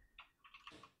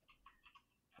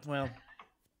 Well,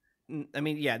 I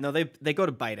mean, yeah, no, they go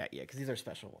to bite at you because these are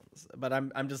special ones. But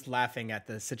I'm just laughing at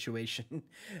the situation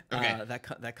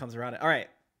that comes around it. All right,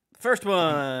 first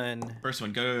one.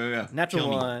 Go. Natural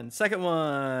one. Second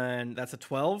one. That's a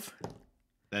 12.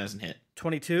 That doesn't hit.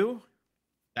 22.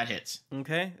 That hits.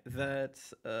 Okay,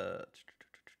 that's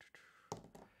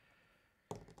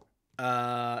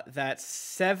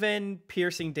 7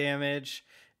 piercing damage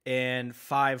and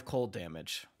 5 cold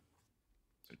damage.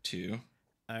 So 2.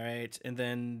 All right, and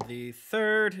then the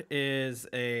third is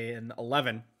an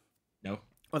 11. No.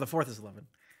 Oh, the fourth is 11.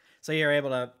 So you're able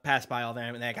to pass by all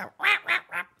them, and they go.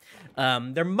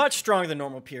 They're much stronger than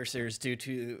normal piercers due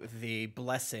to the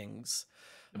blessings.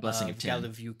 The blessing of 10.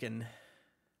 Galavukin.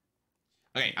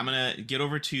 Okay, I'm gonna get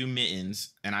over to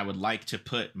Mittens, and I would like to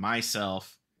put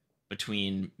myself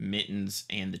between Mittens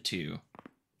and the 2.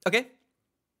 Okay.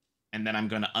 And then I'm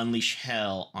gonna unleash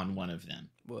hell on one of them.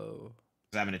 Whoa.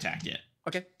 Because I haven't attacked yet.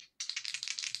 Okay.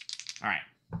 All right.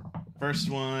 First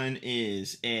one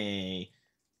is that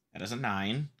is a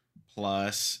 9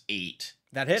 plus 8.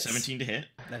 That hits. 17 to hit.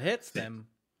 That hits them.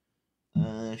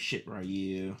 Shit,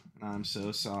 Ryu. I'm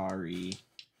so sorry.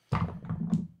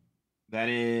 That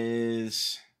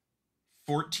is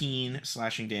 14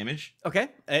 slashing damage. Okay.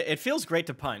 It feels great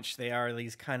to punch. They are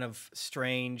these kind of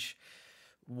strange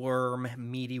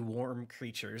meaty worm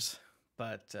creatures.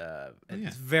 But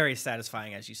it's very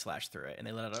satisfying as you slash through it. And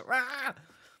they let it out. Rah!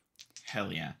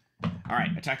 Hell yeah. All right.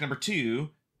 Attack number 2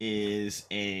 is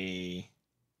a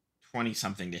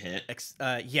 20-something to hit.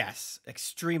 Yes.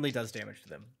 Extremely does damage to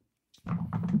them.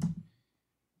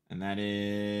 And that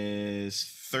is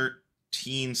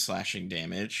 13 slashing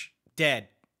damage. Dead.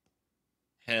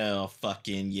 Hell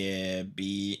fucking yeah,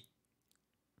 beat.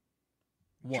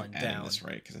 1 down. That's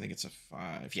right, because I think it's a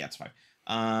 5. Yeah, it's 5.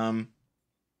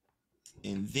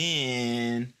 And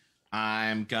then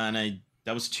I'm gonna.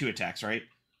 That was 2 attacks, right?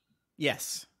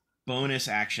 Yes. Bonus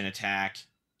action attack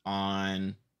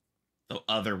on the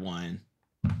other one.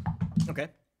 Okay.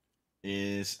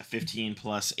 Is a 15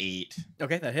 plus 8.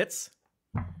 Okay, that hits.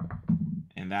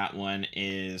 And that one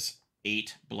is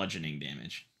 8 bludgeoning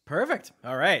damage. Perfect.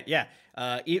 All right. Yeah.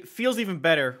 It feels even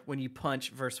better when you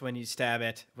punch versus when you stab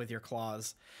it with your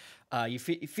claws. You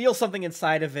feel something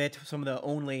inside of it. Some of the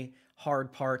only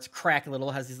hard parts crack a little.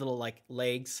 Has these little like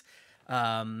legs,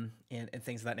 and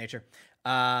things of that nature.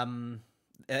 And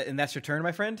that's your turn,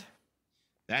 my friend.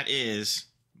 That is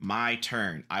my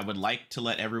turn. I would like to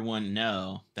let everyone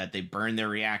know that they burn their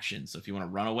reactions. So if you want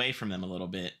to run away from them a little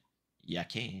bit, you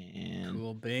can.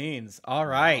 Cool beans. All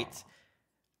right. Oh.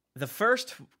 The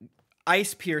first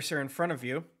ice piercer in front of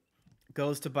you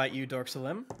goes to bite you,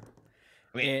 Dorksalim.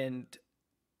 Okay. And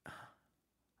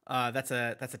that's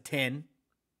a 10.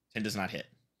 10 does not hit.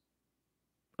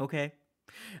 Okay.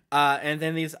 And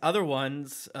then these other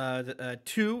ones,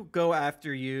 2 go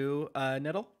after you,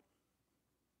 Nettle.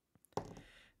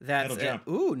 That's jump.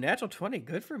 Ooh, natural 20.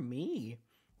 Good for me.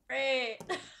 Great.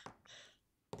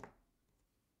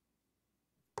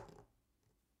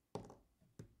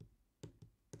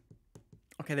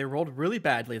 Okay, they rolled really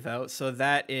badly though. So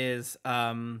that is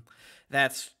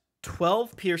that's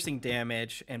 12 piercing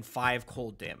damage and 5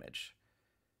 cold damage.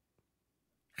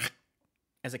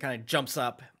 As it kind of jumps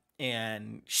up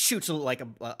and shoots like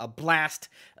a blast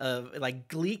of like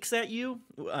gleeks at you,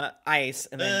 ice,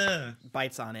 and then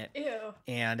bites on it. Ew.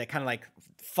 And it kind of like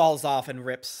falls off and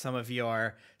rips some of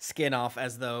your skin off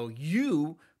as though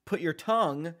you put your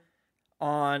tongue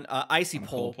on icy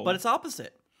pole, but it's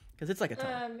opposite because it's like a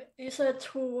tongue. You said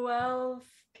 12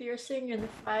 piercing and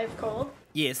 5 cold?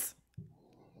 Yes.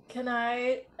 Can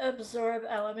I absorb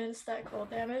elements that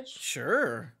cold damage?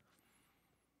 Sure.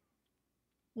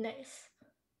 Nice.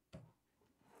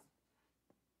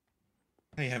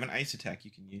 Oh, you have an ice attack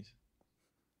you can use.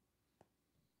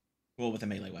 Well, with a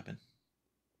melee weapon.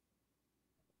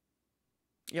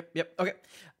 Yep. Okay.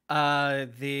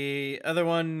 The other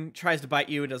one tries to bite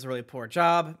you. It does a really poor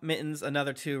job. Mittens,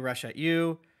 another 2 rush at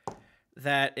you.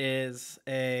 That is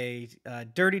a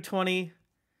dirty 20.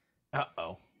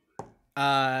 Uh-oh.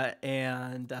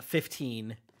 And a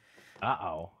 15.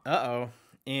 Uh-oh. Uh-oh.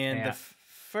 And Yeah. the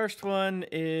First one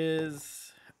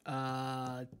is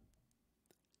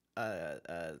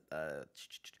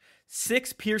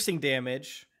 6 piercing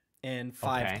damage and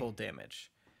 5 cold damage.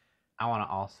 I want to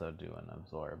also do an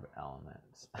absorb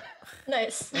elements.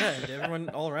 Nice. Yeah, everyone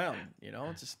all around,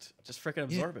 just freaking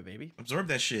absorb it, baby. Absorb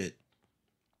that shit.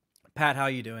 Pat, how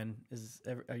you doing?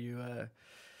 Are you You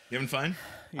having fun?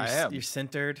 I am. You're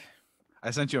centered.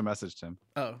 I sent you a message, Tim.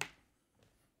 Oh,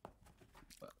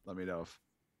 Let me know if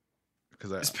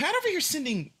Is Pat over here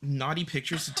sending naughty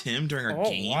pictures to Tim during our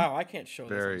game? Wow, I can't show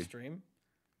this on stream.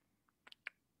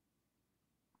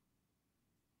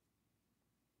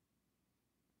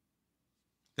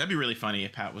 That'd be really funny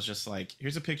if Pat was just like,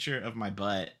 "Here's a picture of my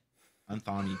butt.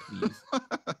 Unthaw me, please."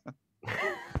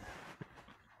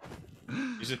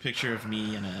 Here's a picture of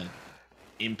me and a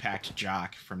impact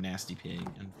jock from Nasty Pig.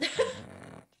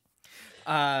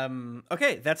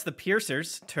 Okay, that's the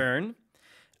piercer's turn.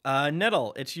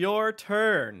 Nettle, it's your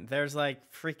turn. There's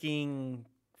like freaking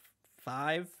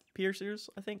 5 piercers,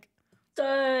 I think.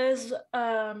 Does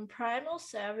Primal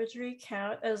Savagery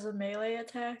count as a melee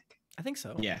attack? I think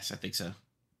so. Yes, I think so.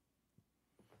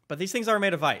 But these things are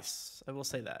made of ice. I will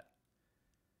say that.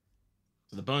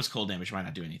 So the bonus cold damage might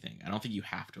not do anything. I don't think you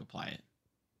have to apply it.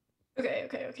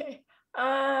 Okay.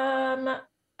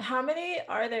 How many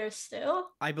are there still?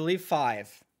 I believe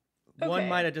 5. One Okay.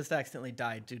 might have just accidentally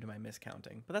died due to my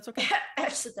miscounting, but that's okay.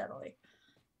 Accidentally.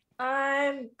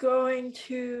 I'm going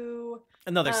to.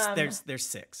 No, there's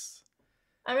 6.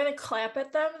 I'm gonna clap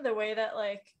at them the way that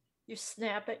like you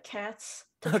snap at cats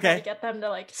to try Okay. to get them to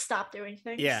like stop doing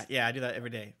things. Yeah, I do that every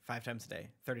day, 5 times a day,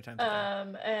 30 times a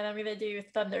day. And I'm gonna do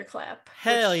thunderclap.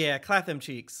 Hell which yeah, clap them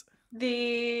cheeks.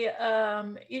 The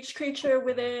each creature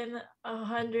within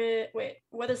 100. Wait,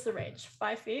 what is the range?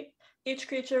 5 feet. Each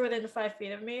creature within 5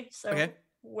 feet of me. So Okay.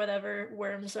 whatever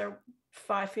worms are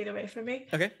 5 feet away from me.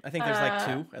 Okay, I think there's like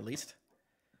 2 at least.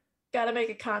 Gotta make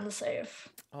a con save.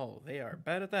 Oh, they are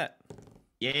bad at that.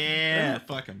 Yeah,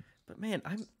 fuck him. But man,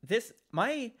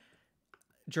 my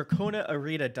Dracona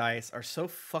Arena dice are so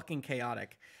fucking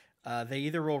chaotic. They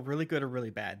either roll really good or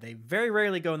really bad. They very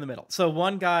rarely go in the middle. So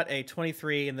one got a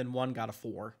 23 and then one got a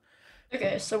 4.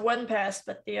 Okay, so one passed,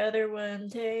 but the other one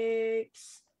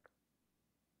takes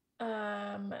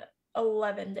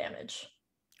 11 damage.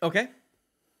 Okay.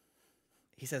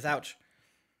 He says, ouch.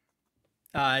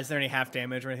 Is there any half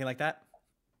damage or anything like that?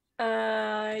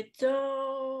 I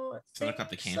don't So look think up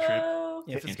the cantrip. so.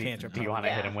 Yeah, if it's cantrip. Do you want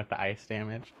to hit Yeah. him with the ice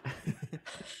damage?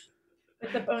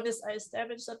 With the bonus ice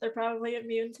damage that they're probably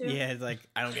immune to. Yeah, it's like,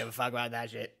 I don't give a fuck about that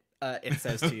shit. It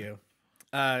says to you.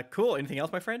 Cool. Anything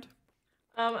else, my friend?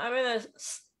 I'm gonna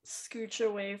scooch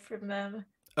away from them.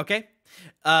 Okay.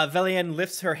 Velian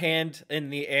lifts her hand in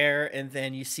the air, and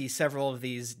then you see several of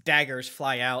these daggers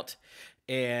fly out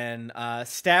and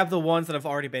stab the ones that have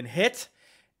already been hit,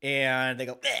 and they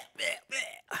go, bleh, bleh,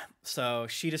 bleh. So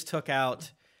she just took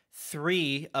out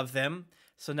 3 of them.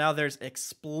 So now there's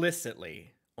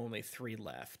explicitly only 3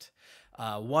 left.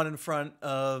 1 in front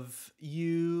of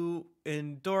you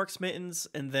in Dork's Mittens,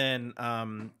 and then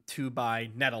 2 by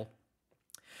Nettle.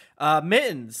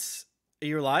 Mittens, are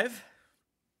you alive?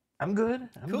 I'm good.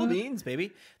 Cool beans,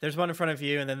 baby. There's one in front of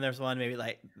you, and then there's one maybe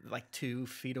like 2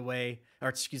 feet away, or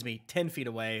excuse me, 10 feet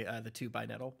away. The 2 by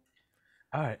Nettle.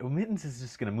 All right. Well, Mittens is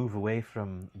just gonna move away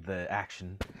from the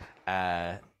action.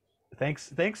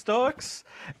 Thanks, Dorks.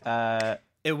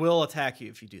 It will attack you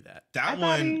if you do that. That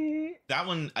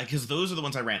one, because those are the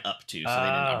ones I ran up to, so they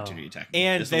didn't have opportunity to attack me.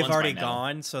 And Just the they've ones by already Nettle.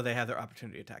 gone, so they have their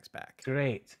opportunity attacks back.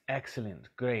 Great,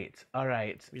 excellent, great. All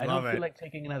right. We I love don't it. feel like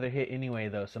taking another hit anyway,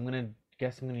 though. So I'm gonna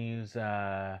use.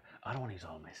 I don't want to use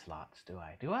all my slots, do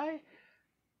I? Do I?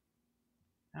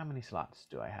 How many slots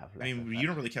do I have left? I mean, you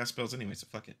don't really cast spells anyway, so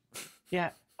fuck it.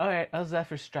 Yeah. All right. I'll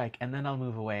Zephyr Strike, and then I'll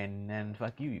move away, and then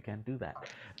fuck you. You can't do that.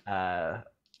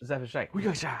 Zephyr Strike.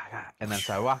 And then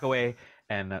so I walk away,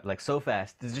 and like so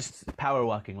fast, it's just power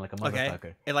walking like a motherfucker.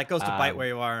 Okay. It like goes to bite where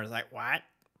you are, and it's like, what?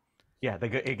 Yeah.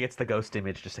 It gets the ghost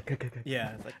image, just like.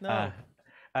 Yeah. It's like, no.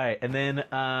 All right, and then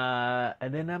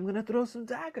I'm gonna throw some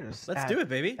daggers. Let's do it,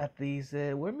 baby. At these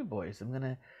wormy boys. I'm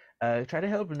gonna try to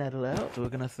help Nettle out. So we're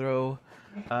gonna throw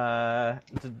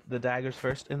the daggers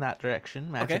first in that direction.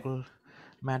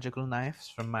 Magical knives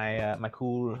from my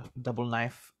cool double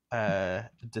knife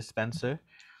dispenser.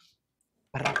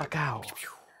 Rapacow.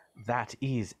 That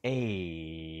is a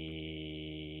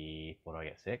what do I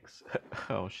get? 6?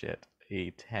 Oh shit!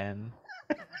 A 10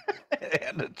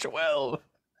 and a 12.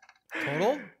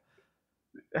 Total?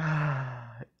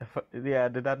 Yeah,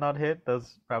 did that not hit?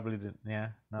 Those probably didn't. Yeah,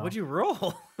 no. What'd you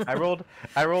roll? I rolled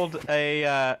a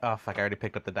oh fuck, I already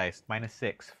picked up the dice.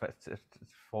 -6. It's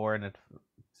 4 and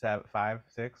 7, 5,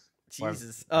 6.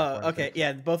 Jesus. Four, Oh, okay. 6.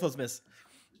 Yeah, both those miss.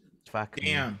 Fuck me.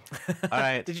 Damn. All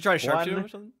right. Did you try to sharpshoot him or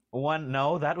something? One.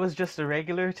 No, that was just a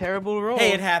regular terrible roll.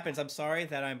 Hey, it happens. I'm sorry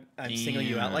that I'm singling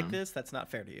you out like Damn. this. That's not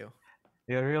fair to you.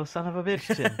 You're a real son of a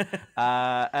bitch, Tim.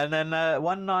 And then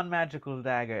one non-magical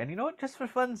dagger. And you know what? Just for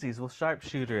funsies, we'll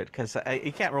sharpshooter it because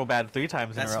you can't roll bad 3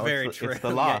 times That's in a row. very it's, true. It's the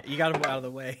law. Yeah, you got him out of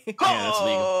the way. Yeah, that's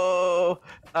legal.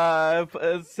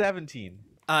 Oh, 17.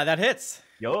 That hits.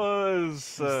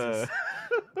 Yours. Jesus.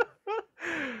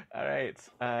 All right.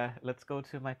 Let's go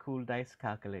to my cool dice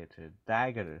calculator.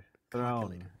 Dagger, thrown,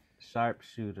 Calculator.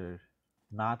 sharpshooter,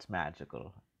 not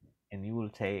magical, and you will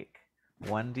take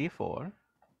 1d4.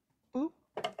 Boop.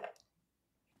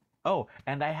 Oh,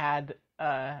 and I had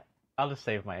I'll just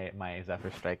save my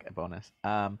Zephyr Strike bonus.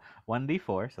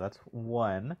 1d4, so that's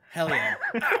 1. Hell yeah.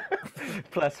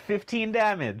 Plus 15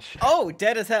 damage. Oh,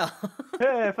 dead as hell.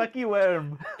 Hey, fuck you,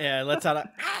 worm. Yeah, lets out a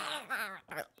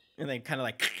and then kind of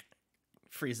like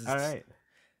freezes. All right.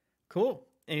 Cool.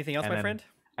 Anything else, And my then friend?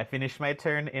 I finished my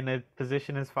turn in a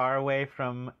position as far away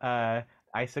from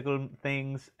icicle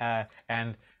things,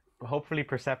 and hopefully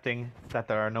percepting that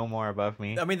there are no more above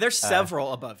me. I mean, there's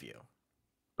several above you.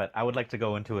 But I would like to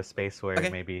go into a space where Okay.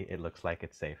 maybe it looks like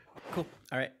it's safe. Cool.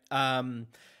 All right.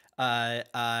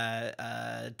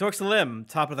 Dorks the Limb,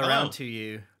 top of the round Oh. to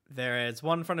you. There is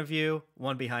one in front of you,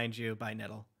 one behind you by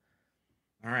Nettle.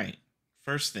 All right.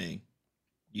 First thing,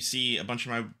 you see a bunch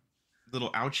of my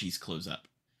little ouchies close up.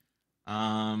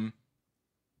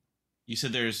 You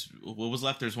said there's what was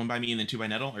left? There's 1 by me and then 2 by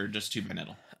Nettle, or just 2 by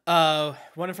Nettle?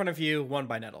 One in front of you, one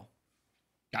by Nettle.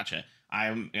 Gotcha.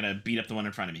 I'm gonna beat up the one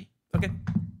in front of me. Okay.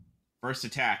 First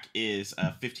attack is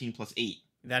 15 plus 8.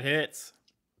 That hits.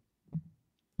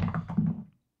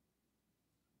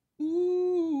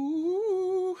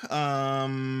 Ooh.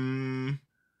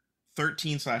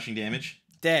 13 slashing damage.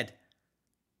 Dead.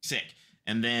 Sick.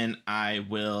 And then I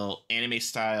will anime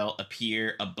style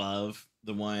appear above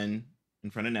the one in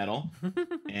front of Nettle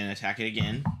and attack it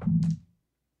again. Oh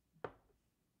my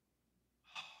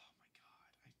god.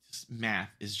 Math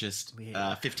is just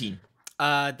Yeah. 15.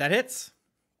 That hits.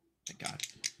 Thank God.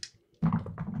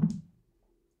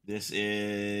 This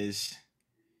is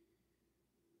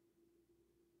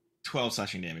 12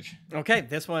 slashing damage. Okay,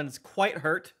 this one's quite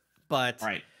hurt, but All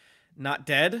right. not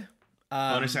dead.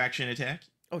 Bonus action attack.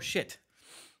 Oh shit!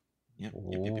 Yep.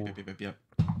 Yep.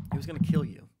 He was gonna kill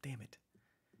you. Damn it.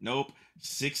 Nope.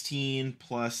 16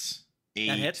 plus 8.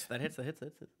 That hits. That hits. That hits. That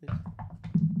hits.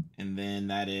 And then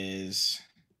that is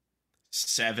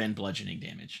 7 bludgeoning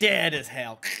damage. Dead as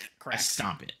hell. I Crack.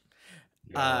 stomp it.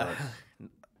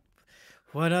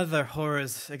 What other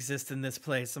horrors exist in this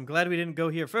place? I'm glad we didn't go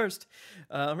here first.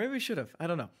 Maybe we should have. I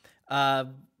don't know.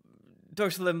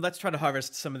 Dorks of Limb, let's try to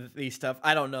harvest some of these stuff.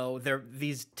 I don't know.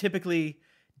 These typically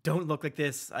don't look like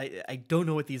this. I don't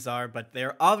know what these are, but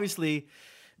they're obviously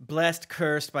blessed,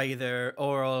 cursed by either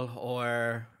Oral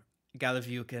or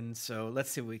Galavukin. So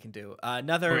let's see what we can do.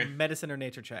 Another Okay. medicine or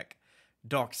nature check.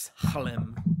 Dorks of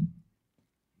Limb.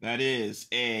 That is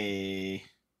a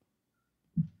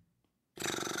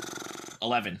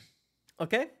 11.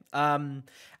 Okay. Out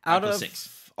plus of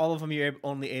 6. all of them, you're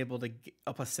only able to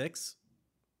up a 6.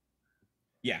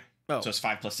 Yeah. Oh. So it's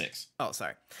 5 plus 6. Oh,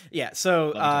 sorry. Yeah,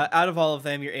 so 11 out of all of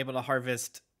them, you're able to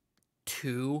harvest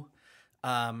 2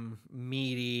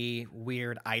 meaty,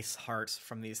 weird ice hearts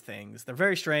from these things. They're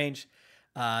very strange.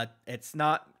 It's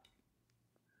not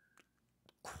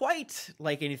quite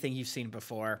like anything you've seen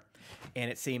before,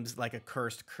 and it seems like a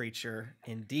cursed creature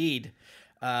indeed.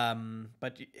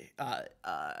 But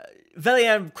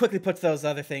Velian quickly puts those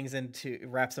other things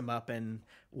wraps them up in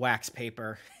wax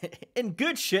paper and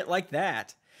good shit like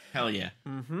that. Hell yeah.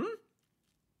 Mm-hmm.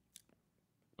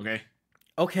 Okay.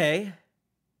 Okay.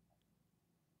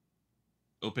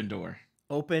 Open door.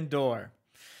 Open door.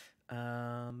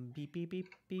 Beep beep beep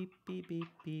beep beep beep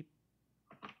beep.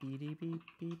 Beep beep beep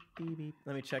beep beep beep.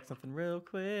 Let me check something real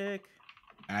quick.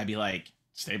 And I'd be like,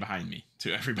 stay behind me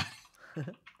to everybody.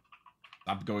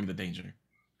 Stop going to danger.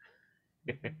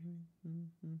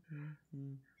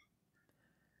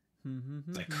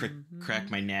 It's like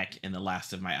crack my neck and the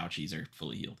last of my ouchies are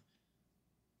fully healed.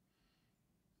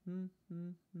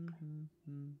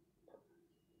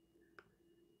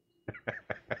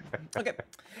 Okay.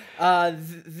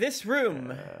 This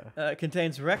room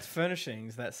contains wrecked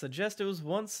furnishings that suggest it was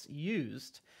once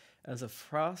used as a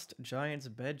frost giant's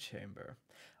bedchamber.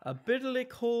 A bitterly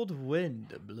cold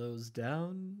wind blows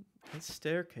down a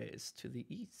staircase to the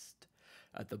east,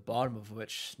 at the bottom of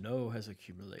which snow has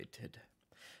accumulated.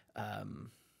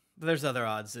 There's other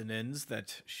odds and ends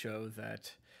that show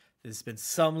that there's been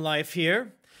some life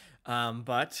here.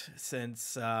 But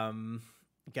since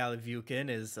Galavukin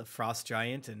is a frost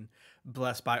giant and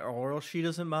blessed by Oral, she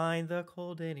doesn't mind the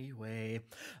cold anyway.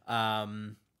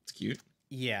 It's cute.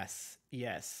 Yes.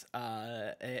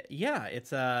 Yeah, it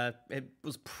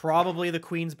was probably the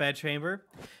queen's bedchamber,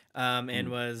 and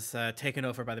was taken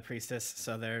over by the priestess.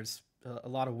 So there's a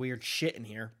lot of weird shit in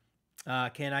here.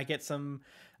 Can I get some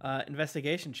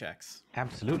investigation checks?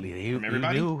 Absolutely. You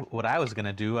everybody? knew what I was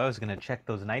gonna do. I was gonna check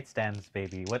those nightstands,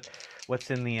 baby.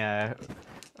 What's in the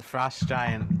frost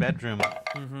giant bedroom?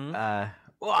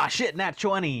 Oh shit, nat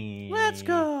 20. Let's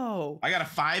go. I got a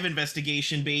 5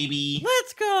 investigation, baby.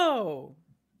 Let's go.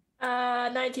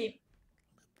 19.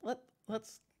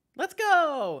 Let's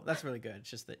go. That's really good. It's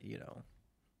just that you got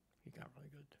really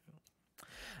good too.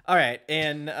 All right,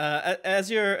 and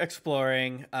as you're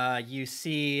exploring, you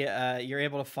see you're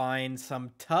able to find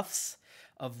some tufts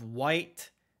of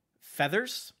white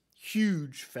feathers,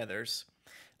 huge feathers,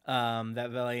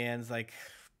 that Velian's like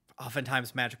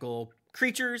oftentimes magical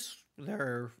creatures.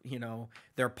 Their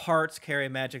parts carry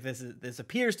magic. This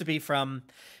appears to be from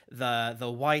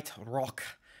the white rock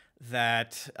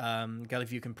that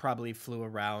Galavukin probably flew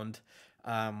around.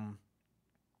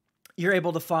 You're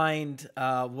able to find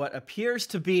what appears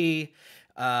to be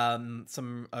a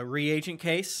reagent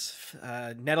case.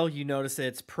 Nettle, you notice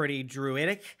it's pretty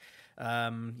druidic.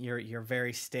 Your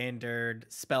very standard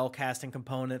spell casting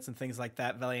components and things like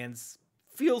that. Velian's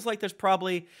feels like there's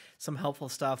probably some helpful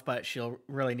stuff, but she'll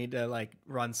really need to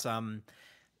run some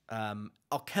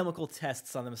alchemical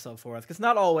tests on them and so forth. Because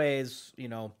not always,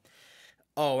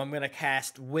 I'm going to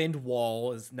cast Wind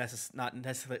Wall is not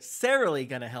necessarily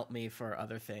going to help me for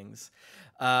other things.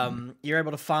 You're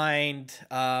able to find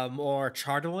more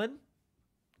Chardolin,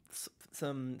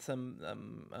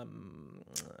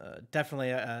 definitely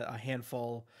a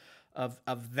handful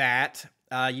of that.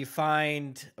 You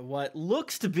find what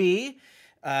looks to be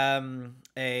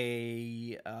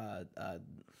a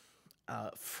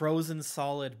frozen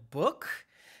solid book,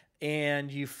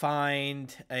 and you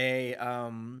find a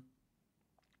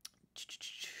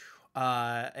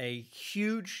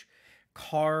huge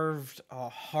carved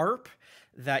harp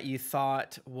that you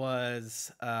thought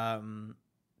was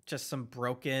just some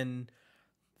broken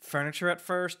furniture at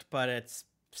first, but it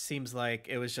seems like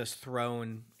it was just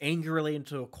thrown angrily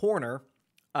into a corner,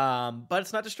 but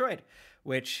it's not destroyed,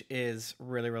 which is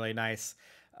really, really nice.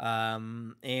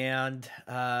 And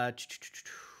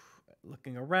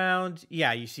looking around,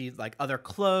 yeah, you see other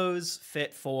clothes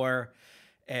fit for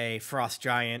a frost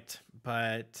giant,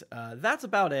 but that's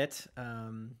about it.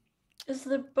 Is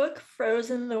the book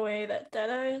frozen the way that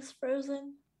Deadeye is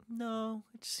frozen? No,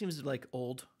 it just seems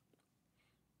old.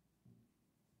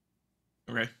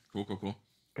 Okay, cool.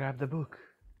 Grab the book.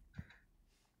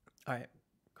 All right,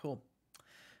 cool.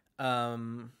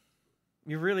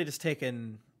 You're really just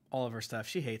taking all of her stuff.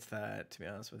 She hates that, to be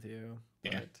honest with you.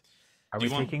 Yeah. But Are we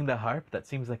taking the harp? That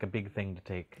seems like a big thing to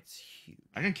take. it's huge.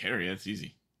 I can carry it. It's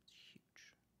easy.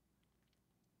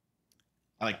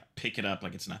 I pick it up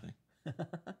like it's nothing.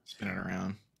 Spin it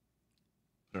around.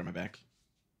 Put it on my back.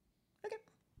 Okay.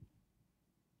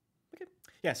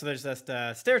 Yeah, so there's just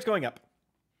stairs going up.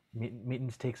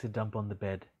 Mittens takes a dump on the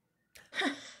bed.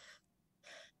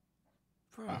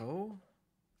 Bro.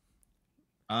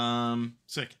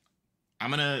 Sick. I'm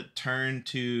gonna turn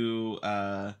to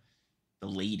the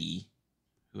lady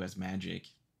who has magic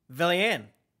Velian.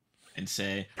 and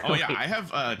say, "Oh yeah, I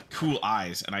have cool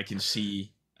eyes and I can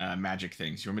see magic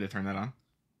things. You want me to turn that on?"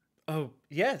 Oh,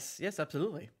 yes,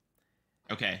 absolutely.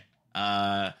 Okay.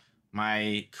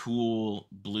 My cool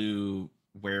blue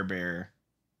werebear,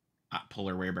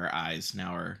 polar werebear eyes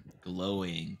now are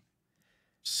glowing,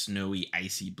 snowy,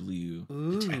 icy blue.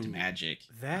 Detect magic.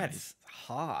 That's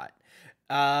hot.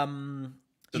 I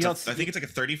think it's like a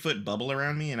 30-foot bubble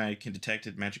around me, and I can detect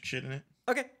magic shit in it.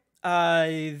 Okay.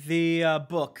 The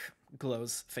book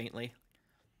glows faintly.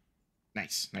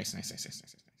 Nice.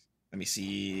 Let me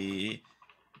see.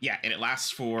 Yeah, and it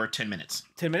lasts for 10 minutes.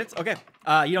 10 minutes? Okay.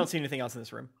 You don't see anything else in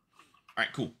this room. All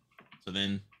right, cool. So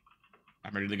then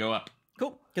I'm ready to go up.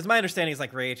 Cool. Because my understanding is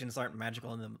reagents aren't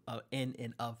magical in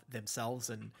and of themselves,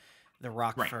 and the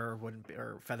rock fur wouldn't be,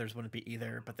 or feathers wouldn't be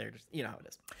either, but they're just, how it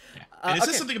is. Yeah. And it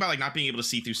says something about not being able to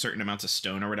see through certain amounts of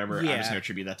stone or whatever. Yeah. I'm just going to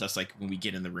attribute that to us, when we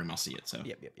get in the room, I'll see it. So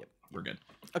Yep. We're good.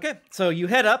 Okay, so you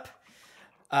head up.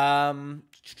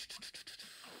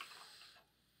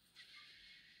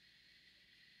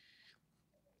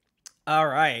 All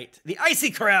right. The icy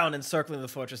crown encircling the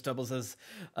fortress doubles as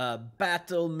a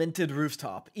battle-minted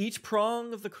rooftop. Each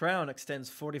prong of the crown extends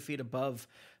 40 feet above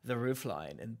the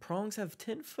roofline, and prongs have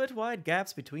 10-foot wide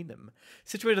gaps between them.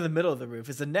 Situated in the middle of the roof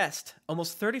is a nest,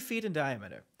 almost 30 feet in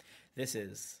diameter. this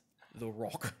is the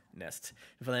rock nest.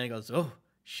 And Valana goes, oh,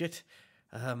 shit.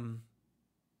 And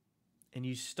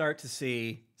you start to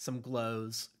see some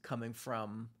glows coming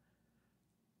from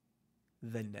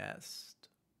the nest.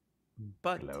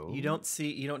 But you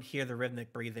don't hear the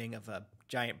rhythmic breathing of a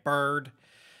giant bird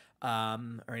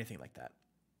or anything like that.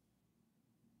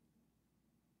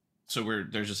 So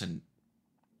there's just a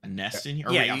nest in here?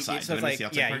 Or yeah, are we outside? So it's like, you're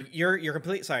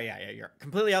completely, you're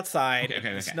completely outside.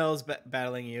 Okay. The snow's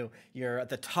battling you. You're at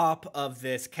the top of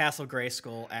this Castle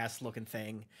Grayskull ass looking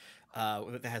thing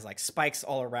that has like spikes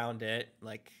all around it.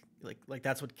 Like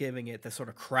that's what giving it the sort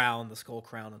of crown, the skull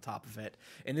crown on top of it.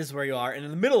 And this is where you are. And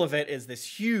in the middle of it is this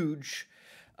huge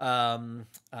bird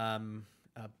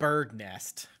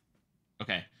nest.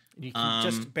 Okay. You can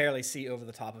just barely see over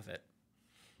the top of it.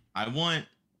 I want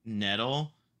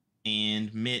Nettle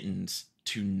and Mittens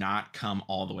to not come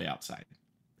all the way outside.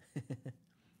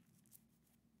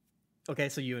 Okay,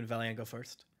 so you and Valiant go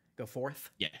forth.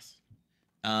 Yes.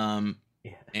 And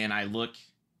I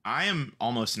am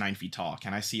almost 9 feet tall.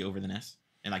 Can I see over the nest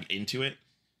and like into it?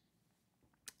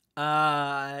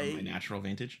 My natural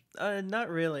vantage? Not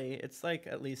really. It's like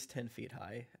at least 10 feet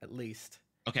high, at least.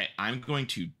 Okay, I'm going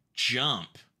to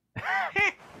jump.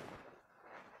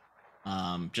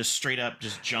 Just straight up,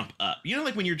 just jump up. You know,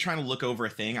 like when you're trying to look over a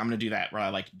thing, I'm gonna do that where I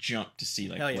like jump to see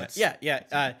like hell yeah.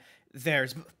 Yeah.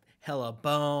 There's hella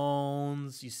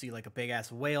bones. You see like a big ass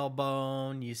whale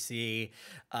bone. You see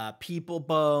people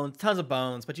bones, tons of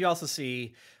bones, but you also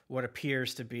see what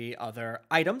appears to be other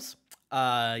items.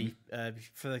 Give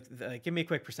me a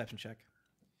quick perception check.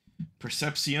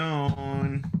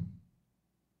 Perception.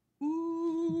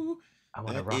 Ooh, I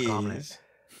want a rock omelet.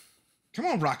 Come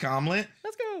on, rock omelet.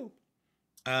 Let's go.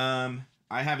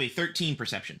 I have a 13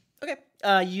 perception. Okay.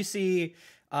 You see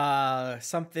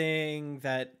something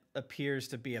that appears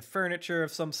to be a furniture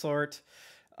of some sort,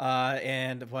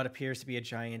 and what appears to be a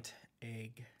giant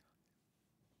egg.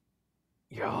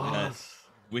 Yes.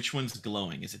 Which one's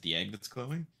glowing? Is it the egg that's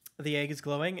glowing? The egg is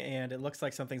glowing, and it looks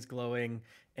like something's glowing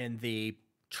in the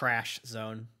trash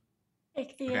zone.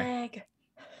 Take the egg.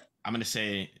 I'm gonna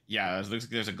say, yeah, it looks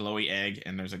like there's a glowy egg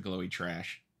and there's a glowy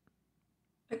trash.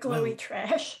 A glowy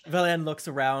trash. Valian looks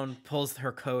around, pulls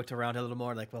her coat around a little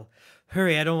more, like, well,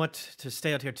 hurry, I don't want to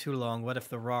stay out here too long. What if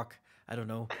the rock, I don't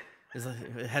know,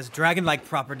 it has dragon-like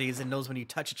properties and knows when you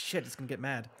touch it, shit, it's gonna get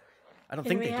mad. I don't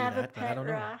think they do that, but I don't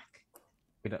know.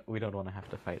 We don't want to have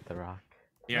to fight the rock.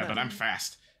 Yeah, but I'm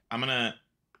fast. I'm gonna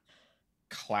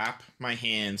clap my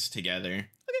hands together. Okay.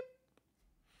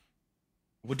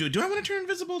 What do I want to turn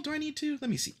invisible? Do I need to? Let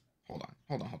me see. Hold on.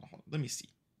 Let me see.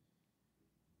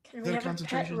 Can we have a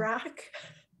pet rock?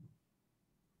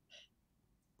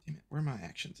 Damn it, where are my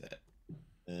actions at?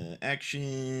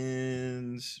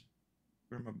 Actions.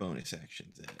 Where are my bonus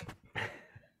actions at? Where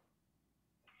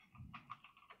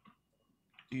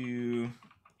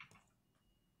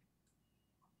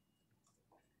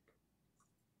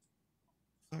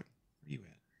are you at?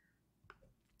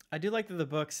 I do like that the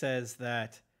book says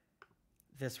that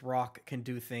this rock can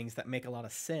do things that make a lot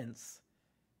of sense,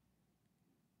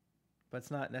 but it's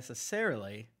not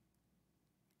necessarily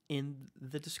in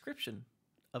the description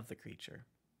of the creature.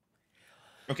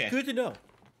 Okay. Good to know.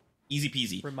 Easy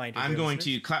peasy. Reminder. I'm going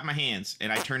to clap my hands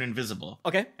and I turn invisible.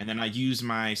 Okay. And then I use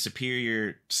my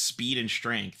superior speed and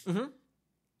strength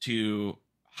to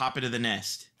hop into the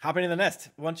nest. Hop into the nest.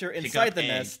 Once you're inside the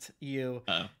nest, you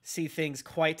see things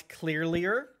quite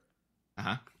clearlier.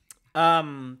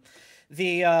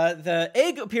 The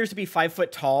egg appears to be 5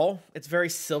 foot tall. It's very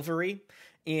silvery,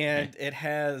 and it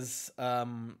has a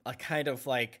kind of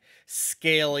like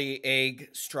scaly egg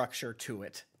structure to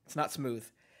it. It's not smooth.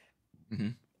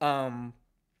 And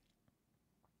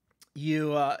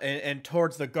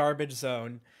towards the garbage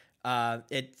zone,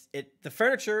 the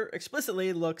furniture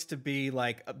explicitly looks to be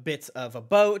like bits of a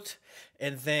boat,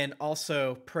 and then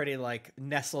also pretty like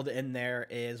nestled in there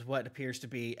is what appears to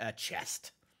be a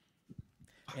chest,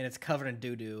 and it's covered in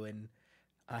doo-doo and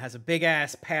has a big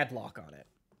ass padlock on it.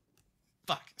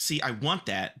 Fuck. See, I want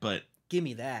that, but give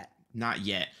me that. Not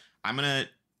yet. I'm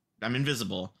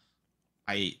invisible.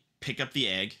 I pick up the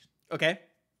egg. Okay.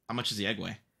 How much does the egg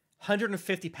weigh?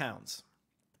 150 pounds.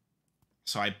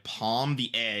 So I palm the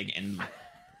egg and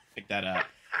pick that up.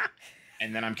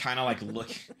 And then I'm kind of like, look,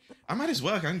 I might as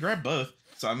well. I can grab both.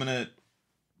 So I'm going to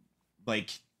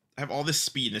like have all this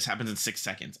speed. And this happens in 6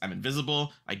 seconds. I'm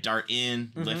invisible. I dart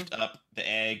in, lift up the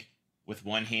egg with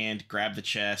one hand, grab the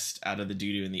chest out of the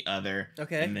doo-doo in the other.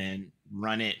 Okay. And then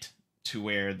run it to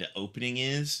where the opening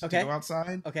is to go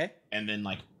outside. Okay. And then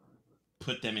like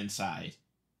put them inside.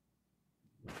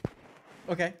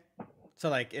 Okay. So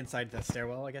like inside the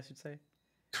stairwell, I guess you'd say?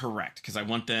 Correct, because I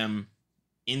want them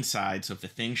inside. So if the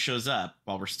thing shows up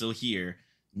while we're still here,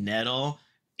 Nettle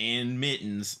and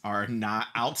Mittens are not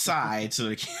outside,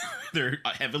 so they're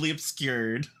heavily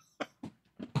obscured.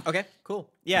 Okay, cool.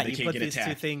 Yeah, They you can't put get these two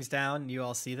attacked. things down. You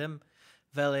all see them.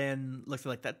 Velen looks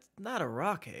like that's not a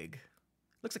rock egg.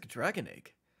 Looks like a dragon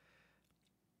egg.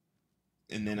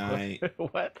 And then I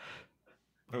What?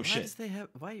 oh Why shit! does they have?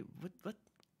 Why? What?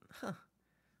 Huh.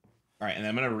 All right, and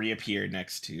I'm gonna reappear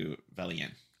next to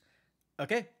Velian.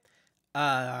 Okay.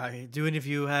 Do any of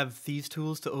you have thieves'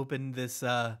 tools to open this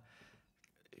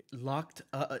locked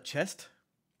chest?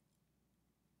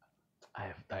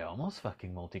 I almost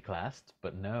fucking multi-classed,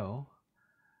 but no.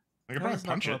 I can How probably has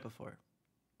not punch come it, up before?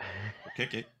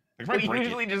 kick it. I can We probably break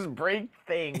usually it. just break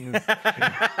things.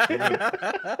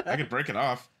 I could break it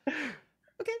off.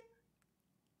 Okay.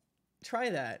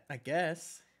 Try that, I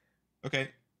guess. Okay,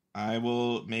 I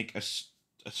will make a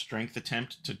strength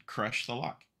attempt to crush the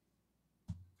lock.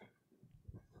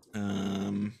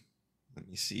 Let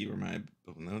me see where my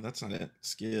no, that's not it.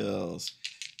 Skills.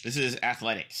 This is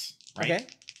athletics, right? Okay.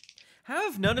 How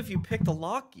have none of you picked a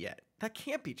lock yet? That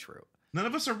can't be true. None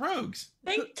of us are rogues.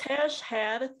 I think Tash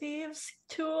had a thieves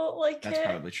tool like That's it.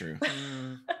 probably true.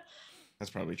 Mm, That's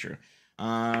probably true.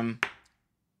 That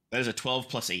is a 12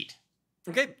 plus 8.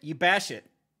 okay, you bash it.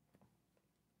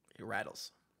 It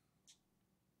rattles.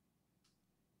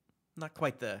 Not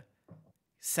quite the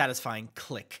satisfying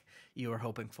click you were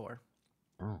hoping for.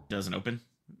 Doesn't open.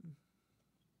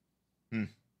 Do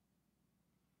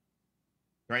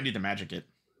I need to magic it?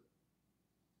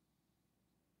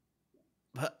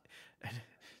 But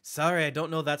sorry, I don't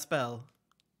know that spell.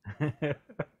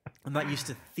 I'm not used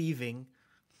to thieving.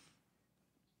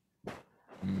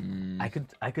 I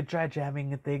could try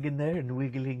jamming a thing in there and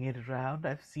wiggling it around.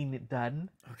 I've seen it done.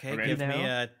 Okay, Okay. give You me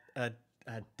know? a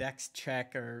dex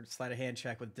check or sleight of hand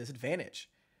check with disadvantage.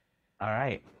 All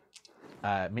right.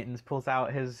 Mittens pulls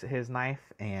out his knife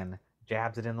and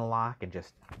jabs it in the lock and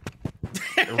just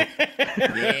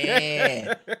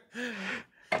Yeah.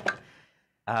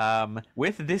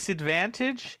 with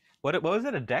disadvantage. What was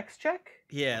it? A dex check?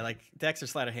 Yeah, like dex or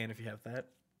sleight of hand if you have that.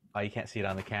 Oh, you can't see it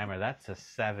on the camera. That's a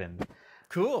 7.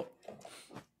 Cool.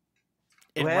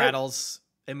 It Well- rattles.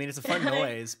 I mean, it's a fun Can I-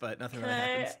 noise, but nothing Can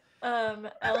really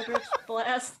happens. Eldritch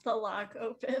blast the lock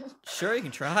open? Sure, you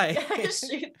can try.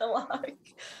 Shoot the lock.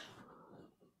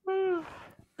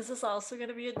 Is this also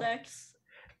gonna be a dex?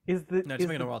 Is the No, is just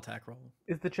make an the, oral attack roll.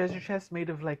 is the treasure chest made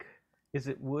of like? Is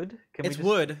it wood? Can It's just,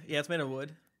 wood. Yeah, it's made of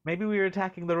wood. Maybe we were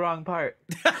attacking the wrong part.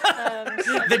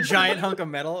 The giant hunk of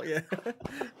metal. Yeah.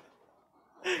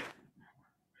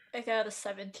 I got a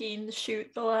 17 to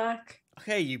shoot the lock.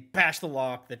 Okay, you bash the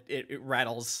lock. That it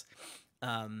rattles.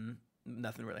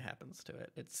 Nothing really happens to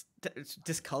it. It's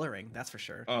discoloring. That's for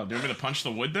sure. Oh, do you want me to punch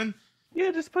the wood then?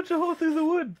 Yeah, just punch a hole through the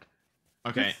wood.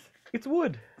 Okay. It's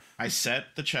wood. I set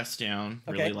the chest down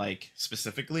Okay. really like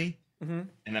specifically, Mm-hmm.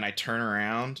 and then I turn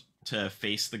around to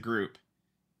face the group.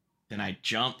 Then I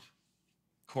jump,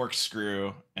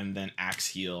 corkscrew, and then axe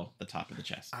heel the top of the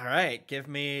chest. All right, give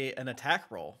me an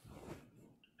attack roll.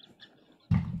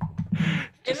 In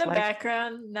Just the like-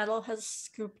 background, Nettle has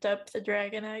scooped up the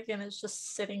dragon egg and is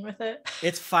just sitting with it.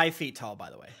 It's 5 feet tall, by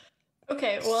the way.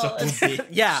 Okay, well, So it's- big.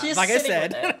 Yeah, She's like I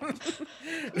sitting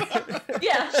said.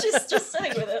 yeah, she's just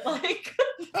sitting with it. Like,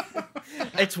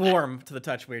 It's warm to the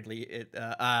touch. Weirdly,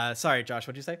 sorry, Josh.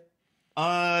 What'd you say?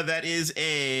 That is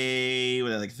a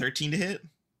what, like 13 to hit.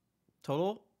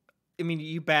 Total? I mean,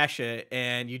 you bash it,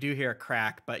 and you do hear a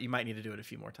crack, but you might need to do it a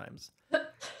few more times. Okay,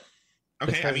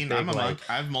 I has mean big, I'm a monk. like-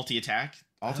 I have multi-attack.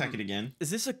 I'll attack it again. Is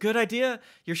this a good idea?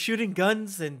 You're shooting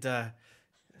guns, and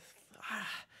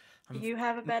you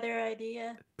have a better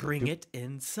idea. bring it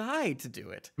inside to do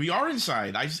it. We are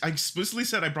inside. I explicitly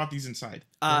said I brought these inside.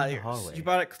 the hallway. You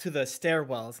brought it to the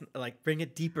stairwells. Like, bring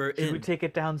it deeper Should in. we take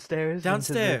it downstairs? into the-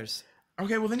 Downstairs.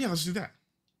 Okay, well then yeah, let's do that.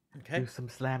 Okay. Do some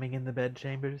slamming in the bed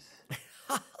chambers.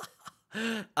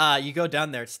 You go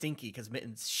down there. It's stinky because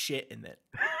Mittens shit in it.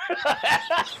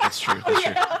 That's true. That's true.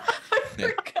 Yeah, I Yeah.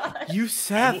 forgot. You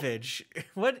savage!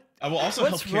 What? I will also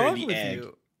What's help carry wrong the with egg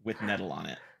you? with nettle on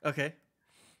it. Okay.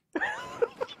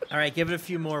 All right, give it a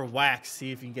few more whacks.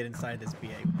 See if you can get inside this B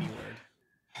word.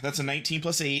 That's a 19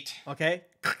 plus 8. Okay.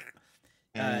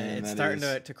 And It's that starting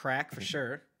is- to crack for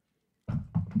sure.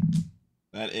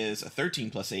 That is a 13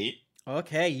 plus 8.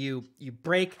 Okay, you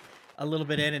break a little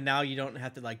bit in, and now you don't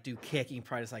have to like do kick. You can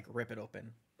probably just like rip it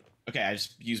open. Okay, I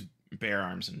just use bare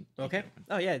arms and Okay.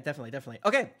 Oh yeah, definitely.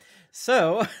 Okay,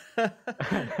 so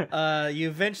you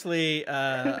eventually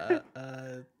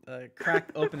crack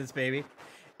open this baby.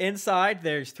 Inside,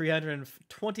 there's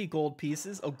 320 gold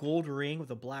pieces, a gold ring with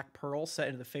a black pearl set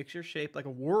into the fixture shaped like a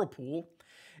whirlpool,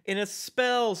 and a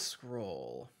spell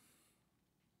scroll.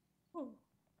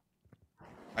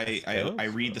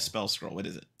 I read the spell scroll. What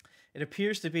is it? It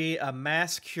appears to be a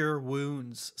mass cure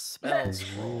wounds spell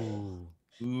scroll.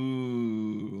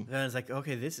 Ooh. Then it's like,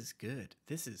 okay, this is good.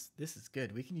 This is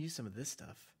good. We can use some of this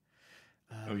stuff.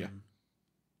 Oh yeah.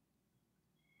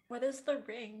 What is the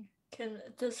ring?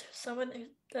 Does someone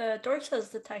the door says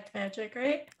detect magic,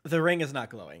 right? The ring is not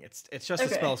glowing. It's just a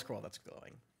spell scroll that's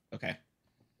glowing. Okay.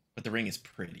 But the ring is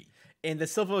pretty. And the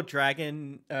silver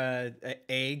dragon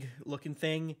egg looking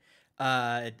thing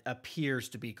it appears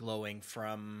to be glowing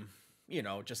from,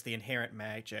 just the inherent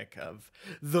magic of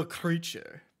the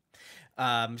creature.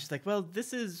 She's like, well,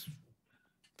 this is,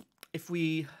 if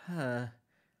we, I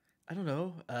don't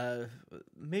know,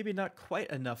 maybe not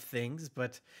quite enough things,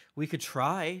 but we could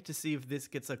try to see if this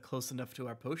gets close enough to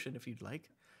our potion if you'd like.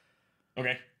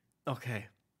 Okay. Okay.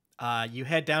 You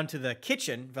head down to the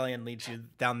kitchen. Velian leads you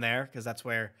down there because that's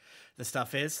where the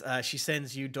stuff is. She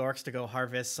sends you dorks to go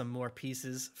harvest some more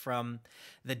pieces from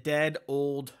the dead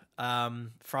old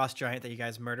frost giant that you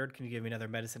guys murdered. Can you give me another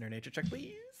medicine or nature check,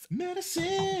 please?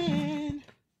 Medicine.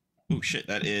 Oh shit,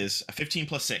 that is a 15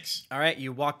 plus 6. All right,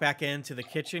 you walk back into the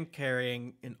kitchen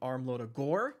carrying an armload of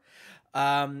gore.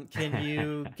 Can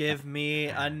you give me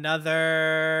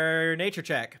another nature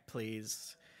check,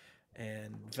 please?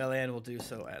 And Velian will do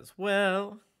so as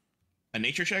well. A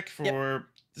nature check for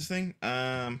this thing?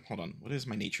 Hold on. What is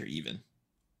my nature even?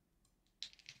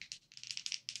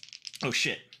 Oh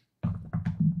shit.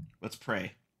 Let's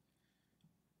pray.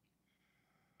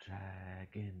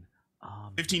 Dragon.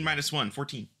 15 minus 1,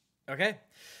 14. Okay.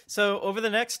 So over the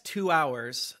next 2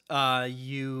 hours,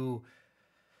 you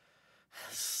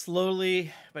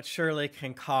slowly but surely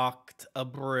concoct a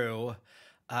brew.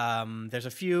 There's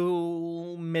a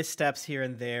few missteps here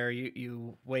and there.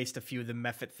 You waste a few of the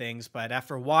method things, but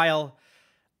after a while,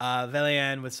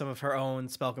 Velian, with some of her own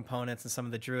spell components and some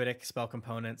of the druidic spell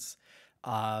components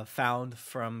found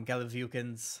from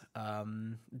Galavukin's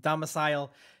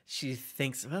domicile, she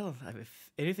thinks, well, if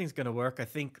anything's going to work, I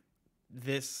think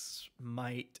this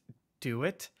might do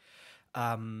it.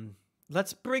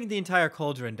 Let's bring the entire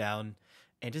cauldron down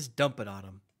and just dump it on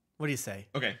him. What do you say?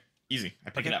 Okay, easy. I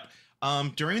pick it up.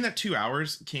 During that 2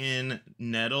 hours, can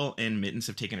Nettle and Mittens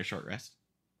have taken a short rest?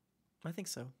 I think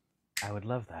so. I would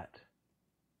love that.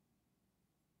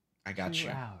 I got 2 you.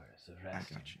 hours of I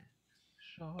rest. got you.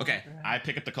 Okay, I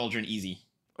pick up the cauldron easy.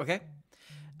 Okay.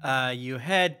 You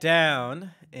head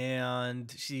down,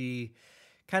 and she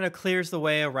kind of clears the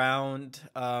way around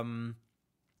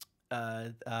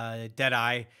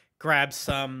Deadeye, grabs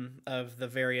some of the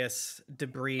various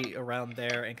debris around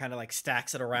there and kind of like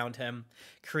stacks it around him,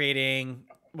 creating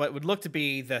what would look to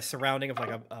be the surrounding of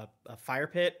like a fire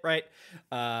pit, right?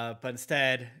 But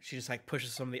instead, she just like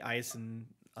pushes some of the ice and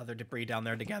other debris down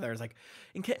there together. It's like,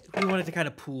 we wanted to kind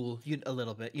of pool a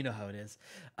little bit. You know how it is.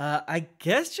 I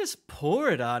guess just pour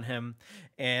it on him.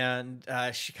 And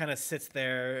she kind of sits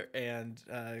there and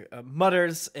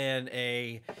mutters in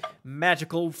a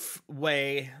magical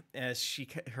way as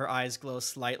her eyes glow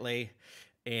slightly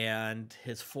and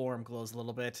his form glows a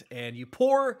little bit. And you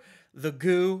pour the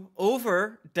goo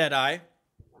over Deadeye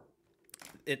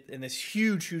in this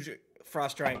huge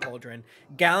frost giant cauldron,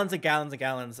 gallons and gallons and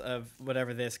gallons of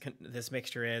whatever this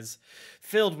mixture is,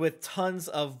 filled with tons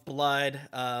of blood.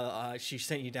 She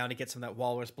sent you down to get some of that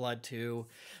walrus blood too,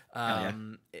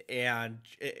 and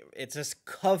it's just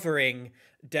covering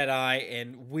Deadeye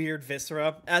in weird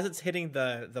viscera. As it's hitting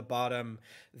the bottom,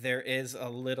 there is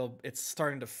it's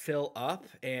starting to fill up,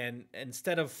 and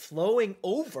instead of flowing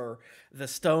over the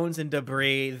stones and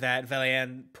debris that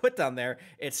Velian put down there,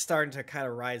 it's starting to kind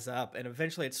of rise up, and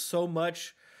eventually it's so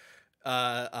much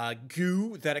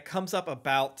goo that it comes up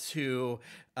about to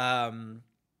Deadeye's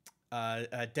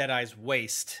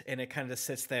waist, and it kind of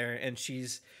sits there, and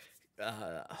she's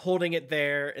holding it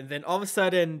there, and then all of a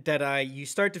sudden, Deadeye, you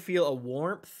start to feel a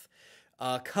warmth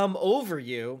come over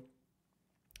you,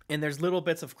 and there's little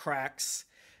bits of cracks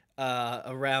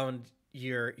around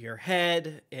your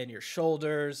head and your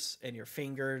shoulders and your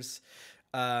fingers.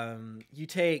 You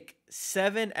take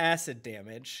 7 acid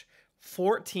damage,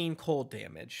 14 cold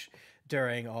damage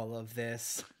during all of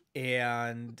this,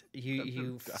 and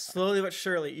you slowly but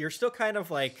surely, you're still kind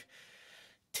of like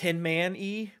Tin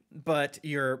Man-y, but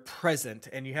you're present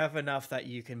and you have enough that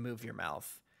you can move your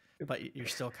mouth, but you're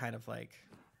still kind of like.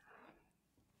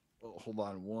 Well, hold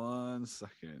on 1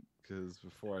 second, because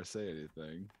before I say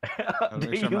anything, I want to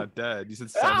make sure I'm not dead. You said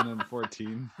 7 and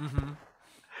 14. Mm-hmm.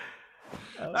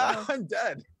 Oh, no. I'm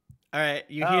dead. All right,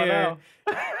 you hear. No.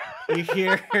 You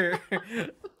hear,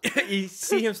 you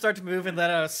see him start to move and let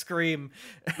out a scream.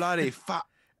 Bloody fuck.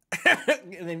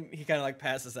 And then he kind of like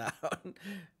passes out.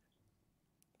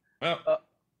 Well,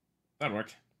 that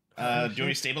worked. Do you want me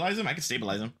to stabilize him? I can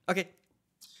stabilize him. Okay.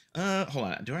 Hold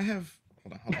on. Do I have?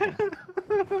 Hold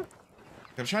on.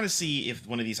 I'm trying to see if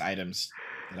one of these items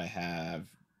that I have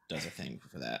does a thing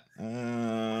for that.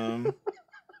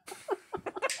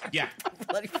 Yeah.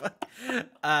 Bloody fuck.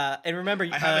 And remember,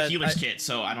 I have a healer's kit,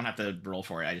 so I don't have to roll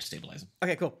for it. I just stabilize him.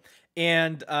 Okay, cool.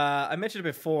 And I mentioned it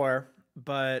before,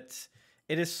 but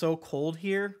it is so cold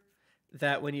here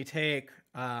that when you take,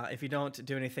 if you don't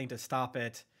do anything to stop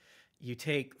it, you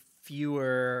take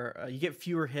fewer, you get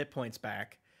fewer hit points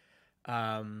back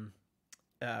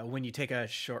when you take a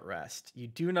short rest. You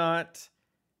do not,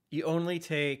 you only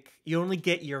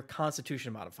get your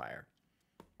Constitution modifier.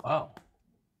 Oh.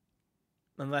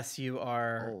 Unless you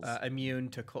are immune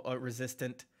to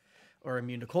resistant or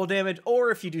immune to cold damage, or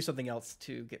if you do something else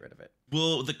to get rid of it.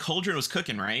 Well, the cauldron was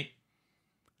cooking, right?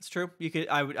 It's true. You could.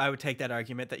 I would take that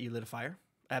argument that you lit a fire.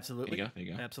 Absolutely. There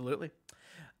you go. Absolutely.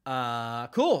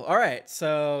 Cool. All right.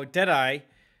 So Deadeye,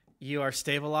 you are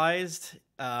stabilized,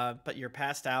 but you're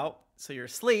passed out. So you're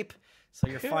asleep. So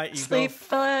you're fine. Sleep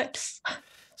flex.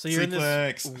 So you're Sleep in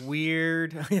this flex.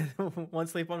 weird one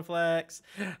sleep, one flex.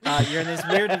 You're in this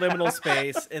weird liminal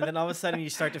space, and then all of a sudden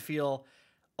you start to feel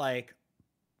like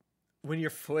when your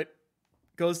foot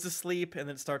goes to sleep, and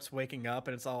then it starts waking up,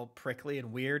 and it's all prickly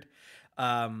and weird.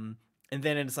 And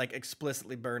then it's like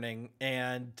explicitly burning,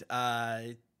 and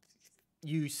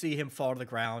you see him fall to the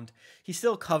ground. He's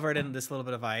still covered in this little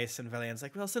bit of ice, and Valian's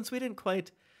like, well, since we didn't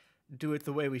quite do it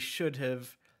the way we should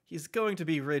have, he's going to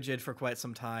be rigid for quite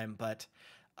some time, but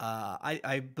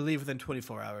I believe within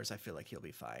 24 hours, I feel like he'll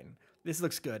be fine. This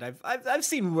looks good. I've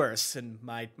seen worse in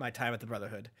my time at the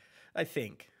Brotherhood. I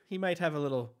think he might have a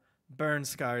little burn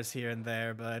scars here and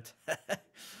there, but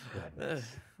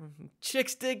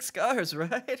chicks dig scars,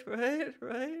 right? Right?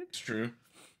 It's true.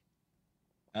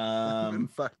 I've been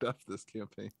fucked up this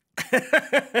campaign.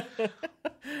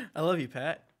 I love you,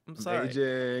 Pat. I'm sorry.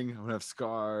 Aging. I'm gonna have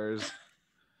scars.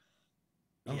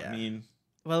 Yeah. I mean,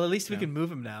 Well, at least we Yeah. can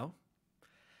move him now.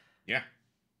 yeah.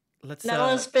 Let's.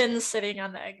 Nella's been sitting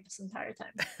on the egg this entire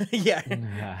time. Yeah.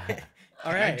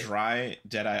 All Can I right. dry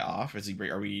Deadeye off? Is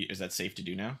that safe to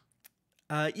do now?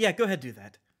 Yeah. Go ahead, do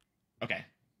that. Okay.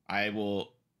 I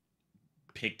will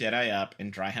pick Deadeye up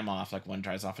and dry him off like one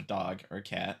dries off a dog or a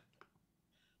cat.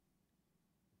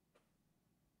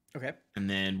 Okay. And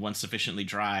then once sufficiently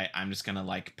dry, I'm just gonna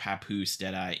like papoose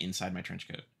Deadeye inside my trench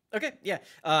coat. Okay. Yeah.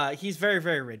 He's very,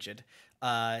 very rigid.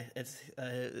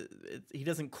 He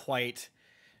doesn't quite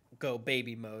go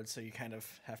baby mode, so you kind of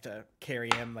have to carry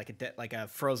him like a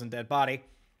frozen dead body.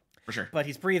 For sure. But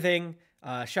he's breathing,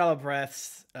 shallow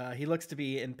breaths. He looks to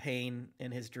be in pain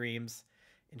in his dreams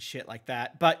and shit like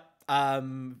that. But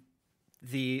from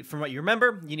what you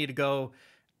remember, you need to go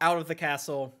out of the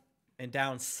castle and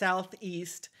down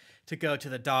southeast to go to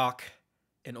the dock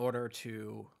in order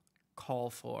to call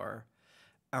for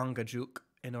Angajuk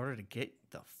in order to get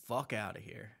the fuck out of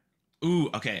here. Ooh,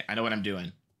 okay. I know what I'm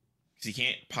doing. Because he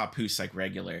can't papoose like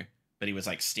regular, but he was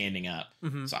like standing up.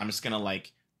 Mhm. So I'm just gonna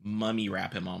like mummy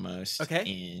wrap him almost.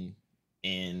 Okay.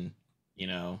 In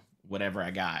whatever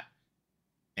I got,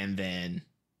 and then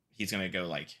he's gonna go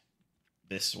like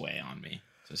this way on me.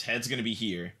 So his head's gonna be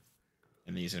here,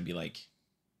 and then he's gonna be like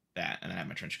that, and then I have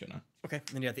my trench coat on. Okay.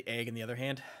 Then you have the egg in the other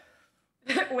hand.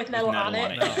 With Nettle on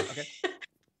Nettle it. on it, yeah. Okay.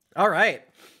 All right.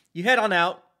 You head on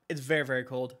out. It's very, very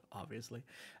cold, obviously.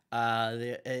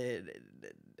 After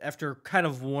kind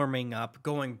of warming up,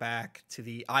 going back to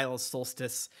the Isle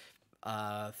Solstice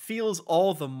feels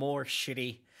all the more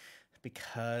shitty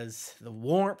because the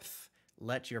warmth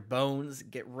let your bones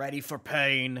get ready for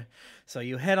pain. So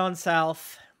you head on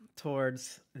south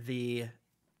towards the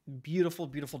beautiful,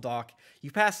 beautiful dock.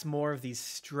 You pass more of these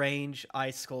strange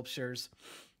ice sculptures,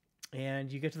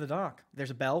 and you get to the dock.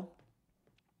 There's a bell.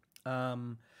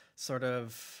 Sort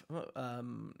of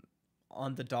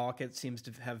on the dock, it seems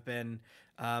to have been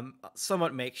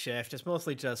somewhat makeshift. It's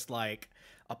mostly just like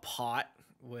a pot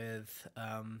with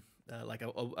like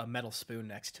a metal spoon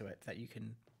next to it that you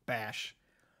can bash.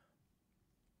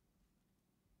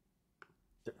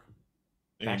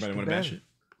 Anybody want to bash it?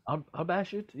 I'll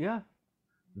bash it. Yeah.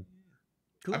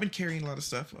 Cool. I've been carrying a lot of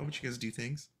stuff. Why don't you guys do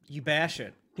things? You bash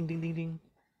it. Ding ding ding ding.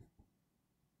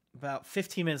 About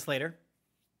 15 minutes later.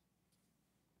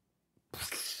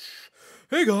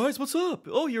 Hey guys, what's up?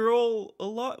 Oh, you're all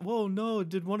alive. Whoa, no,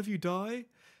 did one of you die?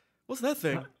 What's that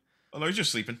thing? Oh no, he's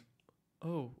just sleeping.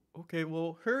 Oh, okay,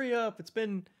 well, hurry up. It's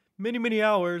been many, many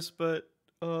hours, but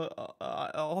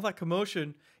all that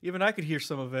commotion, even I could hear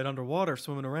some of it underwater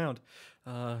swimming around.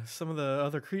 Some of the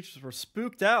other creatures were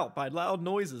spooked out by loud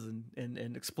noises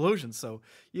and explosions, so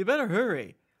you better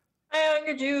hurry. Hi,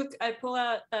 Uncle Duke. I pull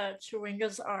out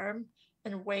Chewinga's arm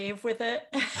and wave with it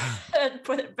and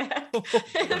put it back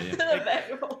into the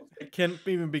bag of holding. I can't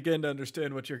even begin to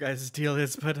understand what your guys' deal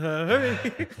is, but hurry.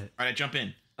 All right, I jump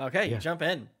in. Okay, you jump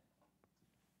in.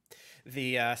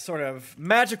 The sort of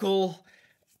magical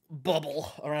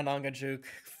bubble around Angajuk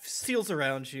seals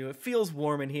around you. It feels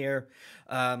warm in here.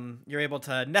 You're able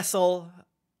to nestle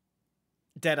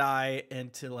Deadeye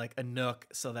into like a nook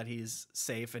so that he's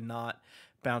safe and not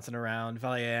bouncing around.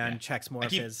 Valian checks more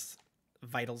of his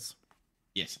vitals.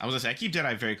 Yes, I was gonna say I keep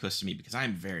Deadeye very close to me because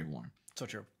I'm very warm. So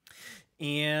true.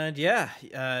 And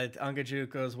Angajuk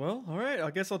goes, well, all right,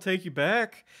 I guess I'll take you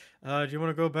back. Do you want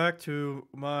to go back to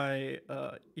my?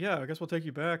 I guess we'll take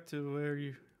you back to where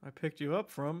I picked you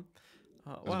up from.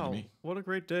 Wow, what a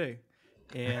great day.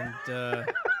 And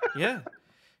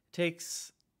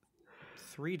takes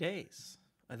 3 days.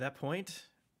 At that point,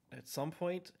 at some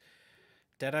point,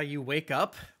 Deadeye, you wake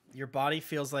up. Your body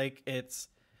feels like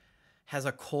has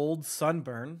a cold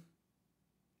sunburn.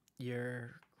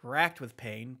 You're racked with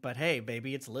pain, but hey,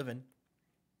 baby, it's living.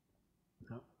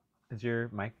 Is your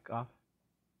mic off?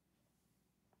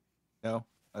 No,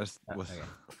 I'm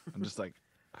just like,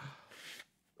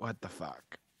 what the fuck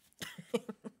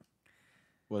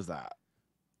was that?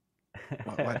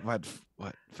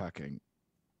 What fucking?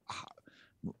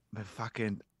 My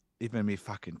fucking, even me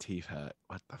fucking teeth hurt.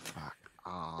 What the fuck?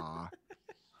 I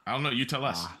don't know. You tell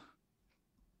us.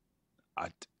 I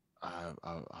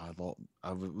thought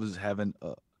I was having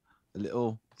a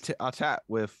little tit-a-tat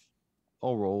with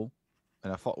Oral,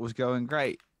 and I thought it was going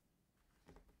great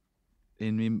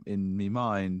in me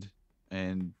mind,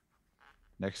 and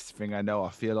next thing I know, I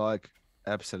feel like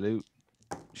absolute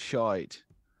shite,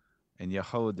 and you're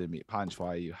holding me. Punch,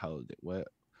 why you hold it? Where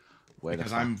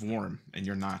because I'm warm and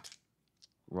you're not.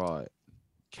 Right.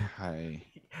 Okay.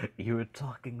 You were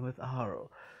talking with Aro.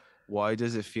 Why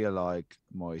does it feel like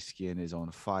my skin is on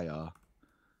fire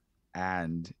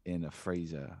and in a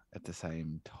freezer at the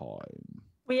same time?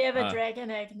 We have a dragon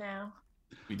egg now.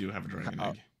 We do have a dragon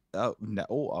egg. Oh, no,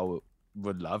 I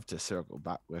would love to circle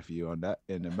back with you on that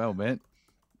in a moment.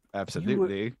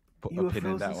 Absolutely. Put a pin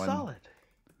in that one. Solid.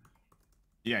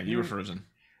 Yeah, you were frozen.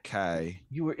 Okay.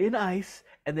 You were in ice,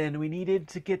 and then we needed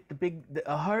to get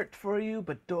a heart for you,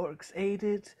 but Dorks ate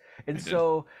it, and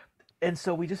so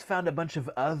we just found a bunch of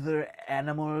other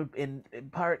animal in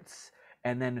parts,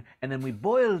 and then we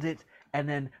boiled it, and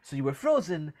then so you were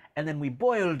frozen, and then we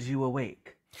boiled you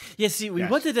awake. Yeah, see, we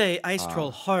wanted a ice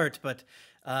troll heart, but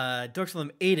Dorksalam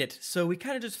ate it, so we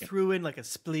kind of just threw in like a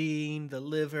spleen, the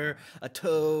liver, a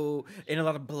toe, and a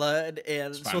lot of blood,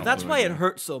 and so that's why it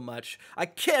hurt so much. I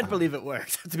can't believe it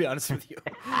worked, to be honest with you.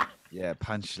 Yeah,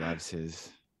 Punch loves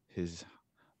his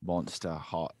monster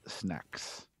hot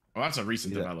snacks. Well, that's a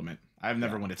recent development. I've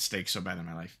never wanted steak so bad in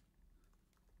my life.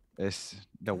 It's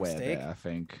the way there, I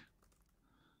think.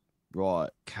 Right.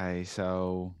 Okay.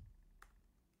 So,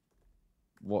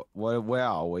 where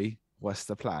are we? What's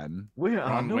the plan? We're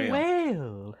on the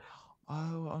whale.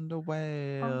 Oh, on the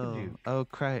whale. Oh,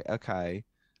 great. Okay.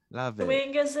 Love it.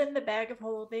 Chewinga's in the bag of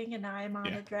holding, and I'm on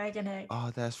a dragon egg.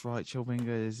 Oh, that's right.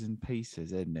 Chewinga is in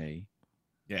pieces, isn't he?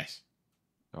 Yes.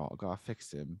 Oh, I gotta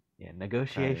fix him. Yeah,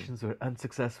 negotiations were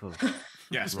unsuccessful.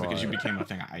 Yes, because you became a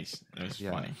thing of ice. That was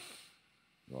funny.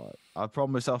 Right. I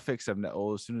promise I'll fix them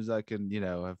all as soon as I can,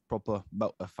 have proper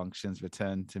motor functions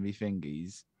return to me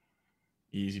fingies.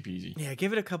 Easy peasy. Yeah,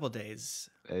 give it a couple days.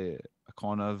 I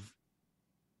kind of.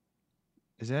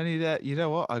 Is there any that you know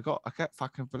what I can't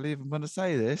fucking believe I'm gonna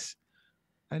say this.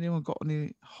 Anyone got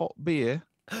any hot beer?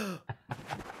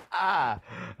 I've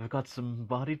got some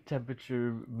body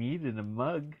temperature meat in a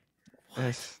mug.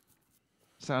 Yes.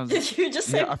 Sounds. Did you just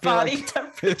say body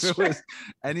temperature? If it was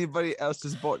anybody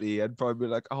else's body, I'd probably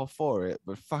be like, "Oh, for it,"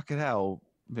 but fucking hell,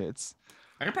 it's.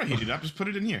 I could probably heat it up. Just put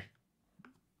it in here.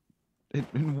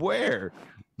 In where?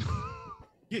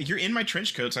 Yeah, you're in my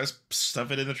trench coat, so I just stuff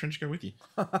it in the trench coat with you.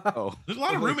 Oh, there's a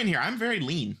lot of room in here. I'm very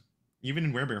lean, even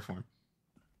in werebear form.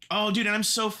 Oh, dude, and I'm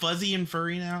so fuzzy and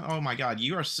furry now. Oh my god,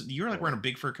 you're like wearing a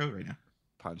big fur coat right now.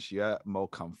 Punch, you're more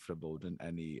comfortable than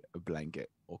any blanket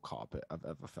or carpet I've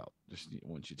ever felt. Just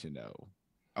want you to know.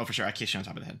 Oh, for sure. I kiss you on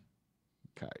top of the head.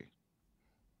 Okay.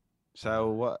 So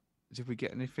what? Did we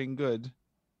get anything good?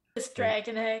 This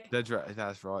dragon egg. That's right.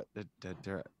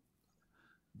 They're a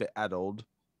bit addled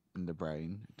in the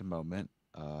brain at the moment.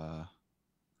 I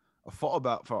thought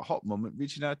about for a hot moment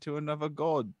reaching out to another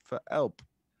god for help.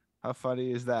 How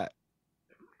funny is that?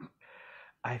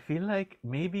 I feel like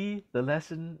maybe the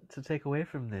lesson to take away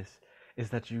from this is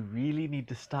that you really need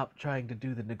to stop trying to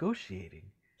do the negotiating.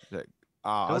 Like,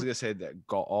 I was Don't- gonna say that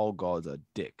all gods are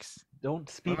dicks. Don't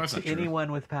speak that's to not true.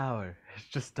 anyone with power.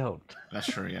 Just don't. That's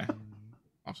true. Yeah.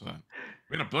 Also that.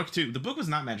 We had a book too. The book was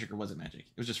not magic, or was it magic?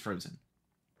 It was just frozen.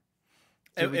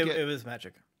 It was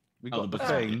magic. We Oh, got the the book's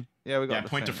thing. Yeah, we got Yeah. the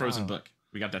Point to thing. frozen Oh. book.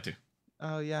 We got that too.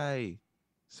 Oh yay!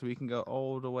 So we can go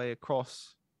all the way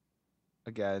across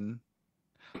again.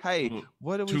 Hey, Well,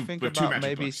 what do we two- think we have two about magic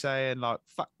maybe books. saying like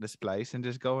fuck this place and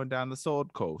just going down the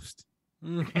Sword Coast?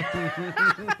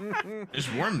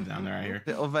 It's warm down there. I hear.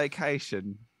 Little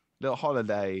vacation, little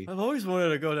holiday. I've always wanted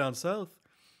to go down south.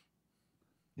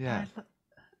 Yeah.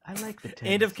 I like the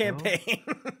End of Thames, though. campaign.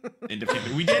 End of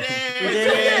campaign. We did it. We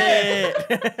did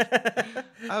it.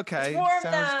 Okay, It's warm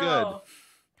sounds good.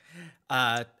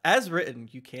 now. As written,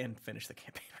 you can finish the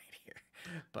campaign right here,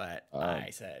 but Oh. I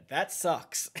said that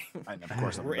sucks. And of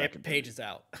course, I'm back Rip in pages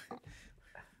out.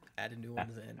 Add new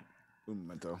ones in. Un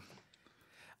momento.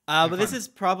 But this fun. is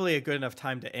probably a good enough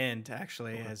time to end,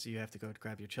 actually, as you have to go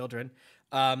grab your children.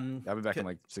 I'll be back in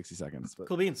like 60 seconds. But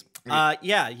Cool beans.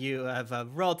 Yeah, you have a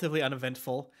relatively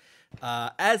uneventful,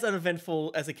 as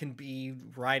uneventful as it can be,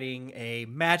 riding a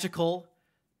magical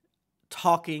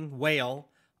talking whale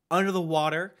under the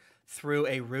water through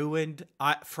a ruined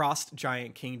frost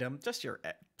giant kingdom. Just your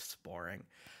exploring.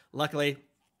 Luckily,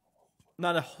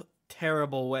 not a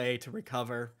terrible way to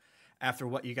recover after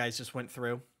what you guys just went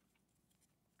through.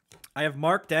 I have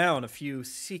marked down a few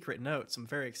secret notes. I'm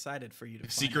very excited for you to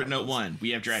find Secret out note those 1.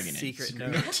 We have dragon eggs. Secret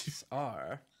note notes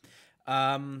are,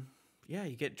 yeah,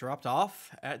 you get dropped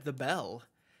off at the bell,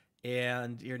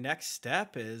 and your next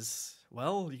step is,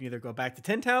 well, you can either go back to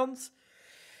Tin Towns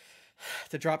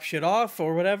to drop shit off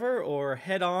or whatever, or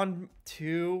head on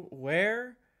to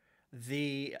where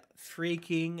the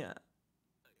freaking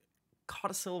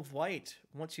Codicil of White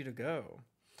wants you to go.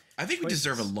 I think we Choices.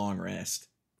 deserve a long rest.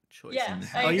 Choices. Yeah,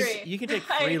 I Oh, agree. you can take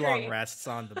I 3 long agree. rests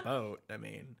on the boat. I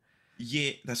mean,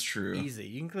 Yeah, that's true. easy.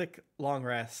 You can click long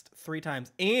rest 3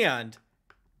 times, and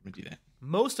I'm gonna do that.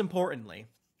 most importantly,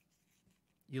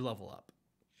 you level up,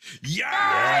 Yeah.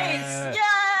 Nice!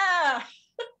 Yeah!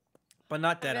 but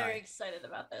not I'm very Deadeye. excited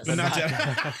about this. But not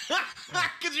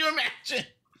that. Could you imagine?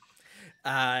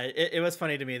 It was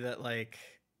funny to me that, like,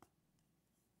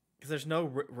 because there's no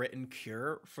written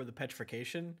cure for the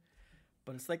petrification,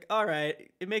 but it's like, all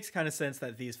right, it makes kind of sense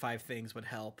that these 5 things would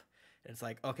help. And it's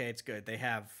like, okay, it's good. They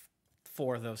have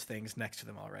 4 of those things next to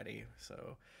them already.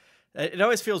 So it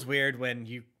always feels weird when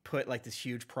you put like this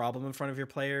huge problem in front of your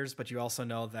players, but you also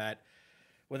know that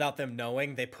without them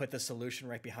knowing, they put the solution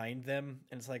right behind them.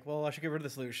 And it's like, well, I should get rid of the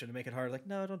solution to make it hard. Like,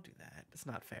 no, don't do that. It's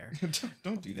not fair.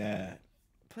 Don't do that.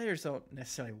 Players don't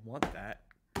necessarily want that.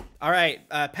 All right,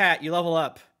 Pat, you level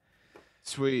up.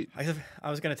 sweet. I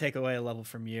was going to take away a level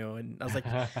from you, and I was like,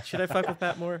 should I fuck with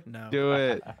Pat more? No. Do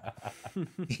it.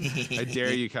 I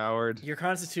dare you, coward. Your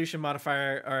constitution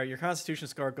modifier, or your constitution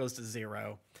score goes to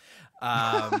 0.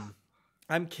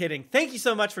 I'm kidding. Thank you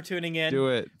so much for tuning in. Do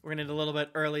it. We're going to end a little bit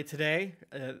early today.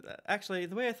 Actually,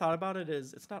 the way I thought about it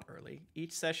is it's not early.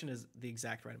 Each session is the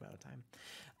exact right amount of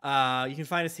time. You can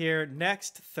find us here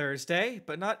next Thursday,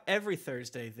 but not every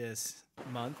Thursday this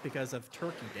month because of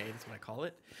Turkey Day. That's what I call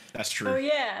it. That's true. Oh,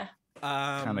 yeah.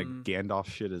 Kind of Gandalf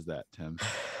shit is that, Tim?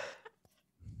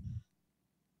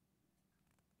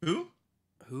 Who?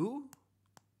 Who?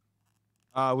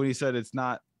 When he said it's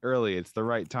not early, it's the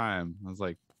right time. I was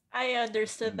like, I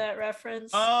understood that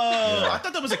reference. Oh, Yeah. I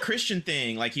thought that was a Christian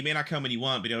thing. Like he may not come when he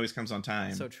want, but he always comes on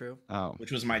time. So true. oh,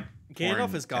 Which was my Gandalf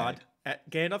porn is God. tag.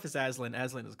 Gandalf is Aslan.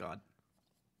 Aslan is God.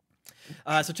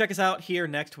 So check us out here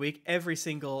next week. Every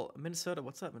single Minnesota.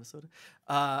 What's up, Minnesota?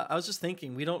 I was just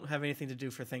thinking we don't have anything to do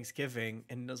for Thanksgiving,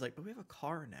 and I was like, but we have a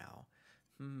car now.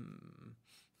 I'm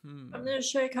in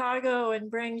Chicago and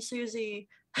bring Susie.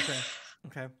 Okay.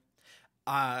 Okay.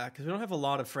 Because we don't have a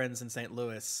lot of friends in St.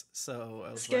 Louis, so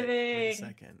I was like,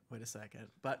 Thanksgiving. wait a second.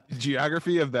 But the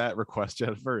geography of that request,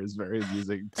 Jennifer, is very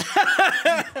amusing.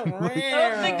 Don't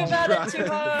think about it too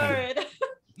hard.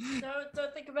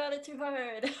 Don't think about it too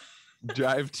hard.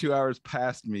 Drive 2 hours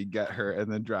past me, get her,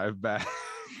 and then drive back.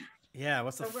 Yeah,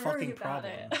 what's the Don't worry fucking about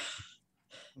problem? it.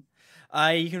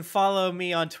 You can follow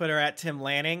me on Twitter at Tim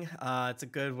Lanning. It's a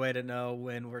good way to know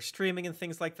when we're streaming and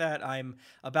things like that. I'm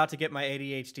about to get my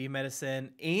ADHD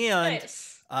medicine and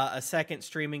Nice. a second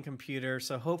streaming computer,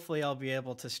 so hopefully I'll be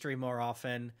able to stream more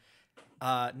often.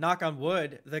 Knock on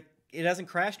wood, it hasn't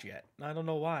crashed yet. I don't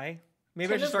know why.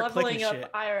 Maybe I Tim should is start clicking leveling shit.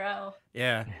 up IRL.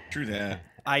 Yeah. True that.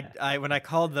 I when I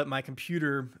called my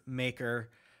computer maker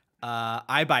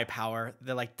iBuyPower,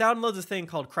 they're like, download this thing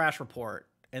called Crash Report.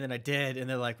 And then I did, and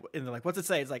they're like, what's it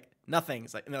say? It's like nothing.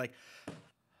 It's like, and they're like,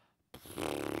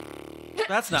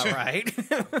 that's not right.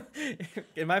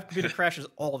 And my computer crashes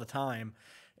all the time,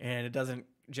 and it doesn't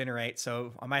generate.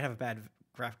 So I might have a bad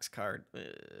graphics card.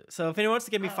 So if anyone wants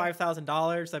to give me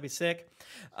 $5,000, that'd be sick.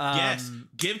 Yes,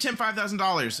 give Tim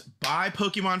 $5,000. Buy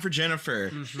Pokemon for Jennifer.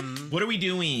 What are we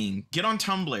doing? Get on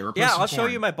Tumblr. Or post I'll some show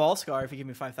porn. you my ball scar if you give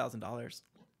me $5,000.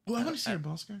 Oh, I want to see your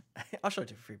ball scar. I'll show it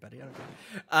to you for free, buddy. I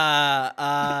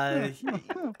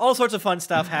don't care. All sorts of fun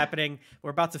stuff happening.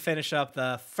 We're about to finish up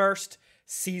the first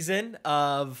season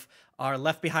of our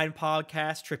Left Behind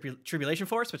podcast, Tribulation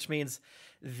Force, which means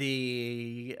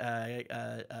the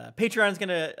Patreon is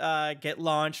gonna get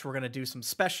launched. We're gonna do some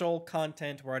special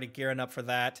content. We're already gearing up for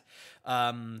that.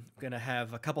 Gonna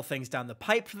have a couple things down the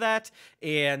pipe for that,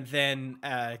 and then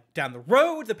down the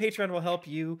road, the Patreon will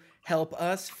help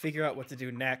us figure out what to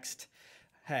do next.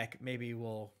 Heck, maybe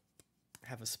we'll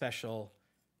have a special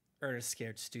Ernest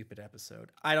Scared Stupid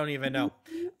episode. I don't even know.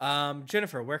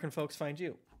 Jennifer, where can folks find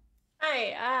you?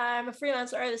 Hi, I'm a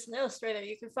freelance artist and illustrator.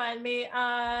 You can find me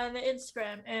on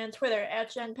Instagram and Twitter at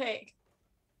JenPeg.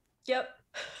 Yep.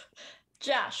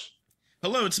 Josh.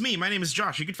 Hello, it's me. My name is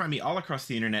Josh. You can find me all across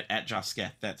the internet at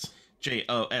Josketh. That's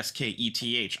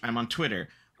Josketh. I'm on Twitter.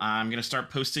 I'm going to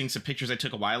start posting some pictures I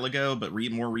took a while ago, but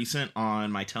more recent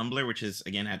on my Tumblr, which is,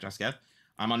 again, at Josketh.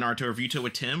 I'm on Naruto Reviewto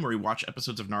with Tim, where we watch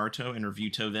episodes of Naruto and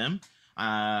Reviewto them.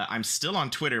 I'm still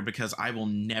on Twitter because I will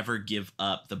never give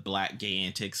up the black gay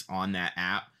antics on that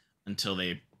app until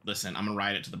they listen. I'm gonna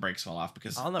ride it till the brakes fall off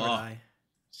because I'll never die.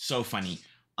 So funny.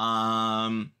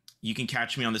 You can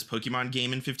catch me on this Pokemon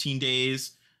game in 15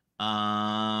 days.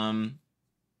 I'm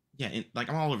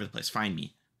all over the place. Find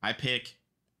me. I pick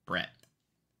Brett.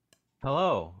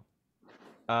 Hello.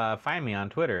 Find me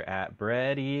on Twitter at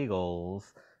Bread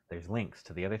Eagles. There's links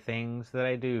to the other things that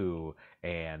I do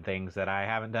and things that I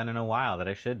haven't done in a while that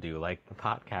I should do, like the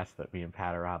podcast that me and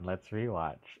Pat are on. Let's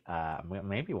rewatch.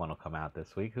 Maybe one will come out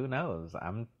this week. Who knows?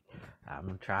 I'm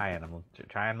trying. I'm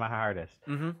trying my hardest.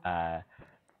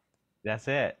 That's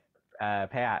it.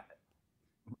 Pat.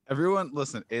 Everyone,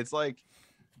 listen. It's like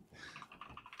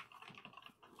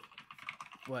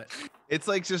What? It's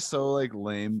like just so like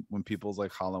lame when people's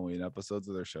like Halloween episodes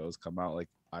of their shows come out like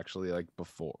actually like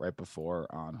right before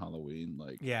on Halloween.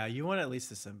 Like, yeah, you want at least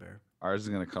December. Ours is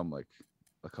gonna come like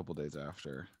a couple days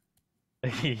after.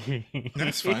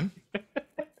 That's fun.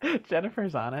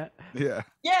 Jennifer's on it. Yeah.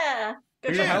 Yeah.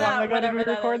 Go check How it long out, ago did we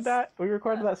whatever record is. that? We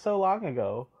recorded that so long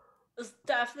ago. It's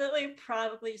definitely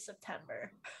probably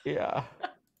September. Yeah.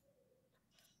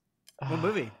 What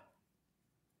movie? Did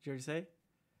you already say?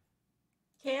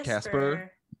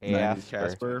 Casper. 90s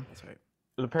Casper. That's right.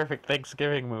 The perfect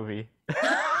Thanksgiving movie.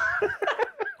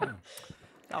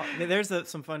 Oh, there's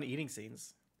some fun eating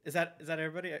scenes. Is that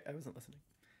everybody? I wasn't listening.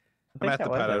 I'm at the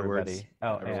that was Pat everybody. Edwards.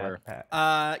 Oh, everywhere. yeah.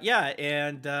 Pat. Yeah,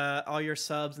 and all your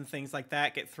subs and things like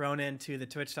that get thrown into the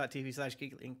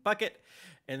twitch.tv/geeklinkbucket,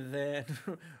 and then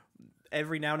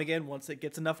every now and again, once it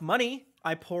gets enough money,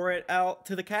 I pour it out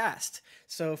to the cast.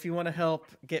 So if you want to help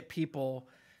get people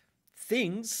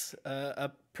things,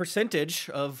 a percentage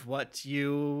of what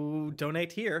you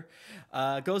donate here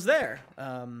goes there,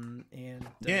 and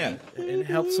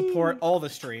help support all the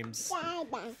streams.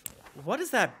 What is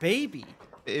that baby?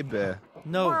 Baby.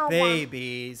 No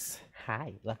babies.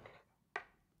 Hi, look.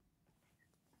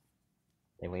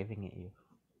 They're waving at you.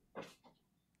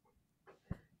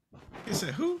 I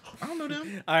said who? I don't know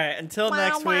them. All right, until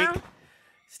next week,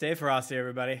 stay frosty,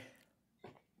 everybody.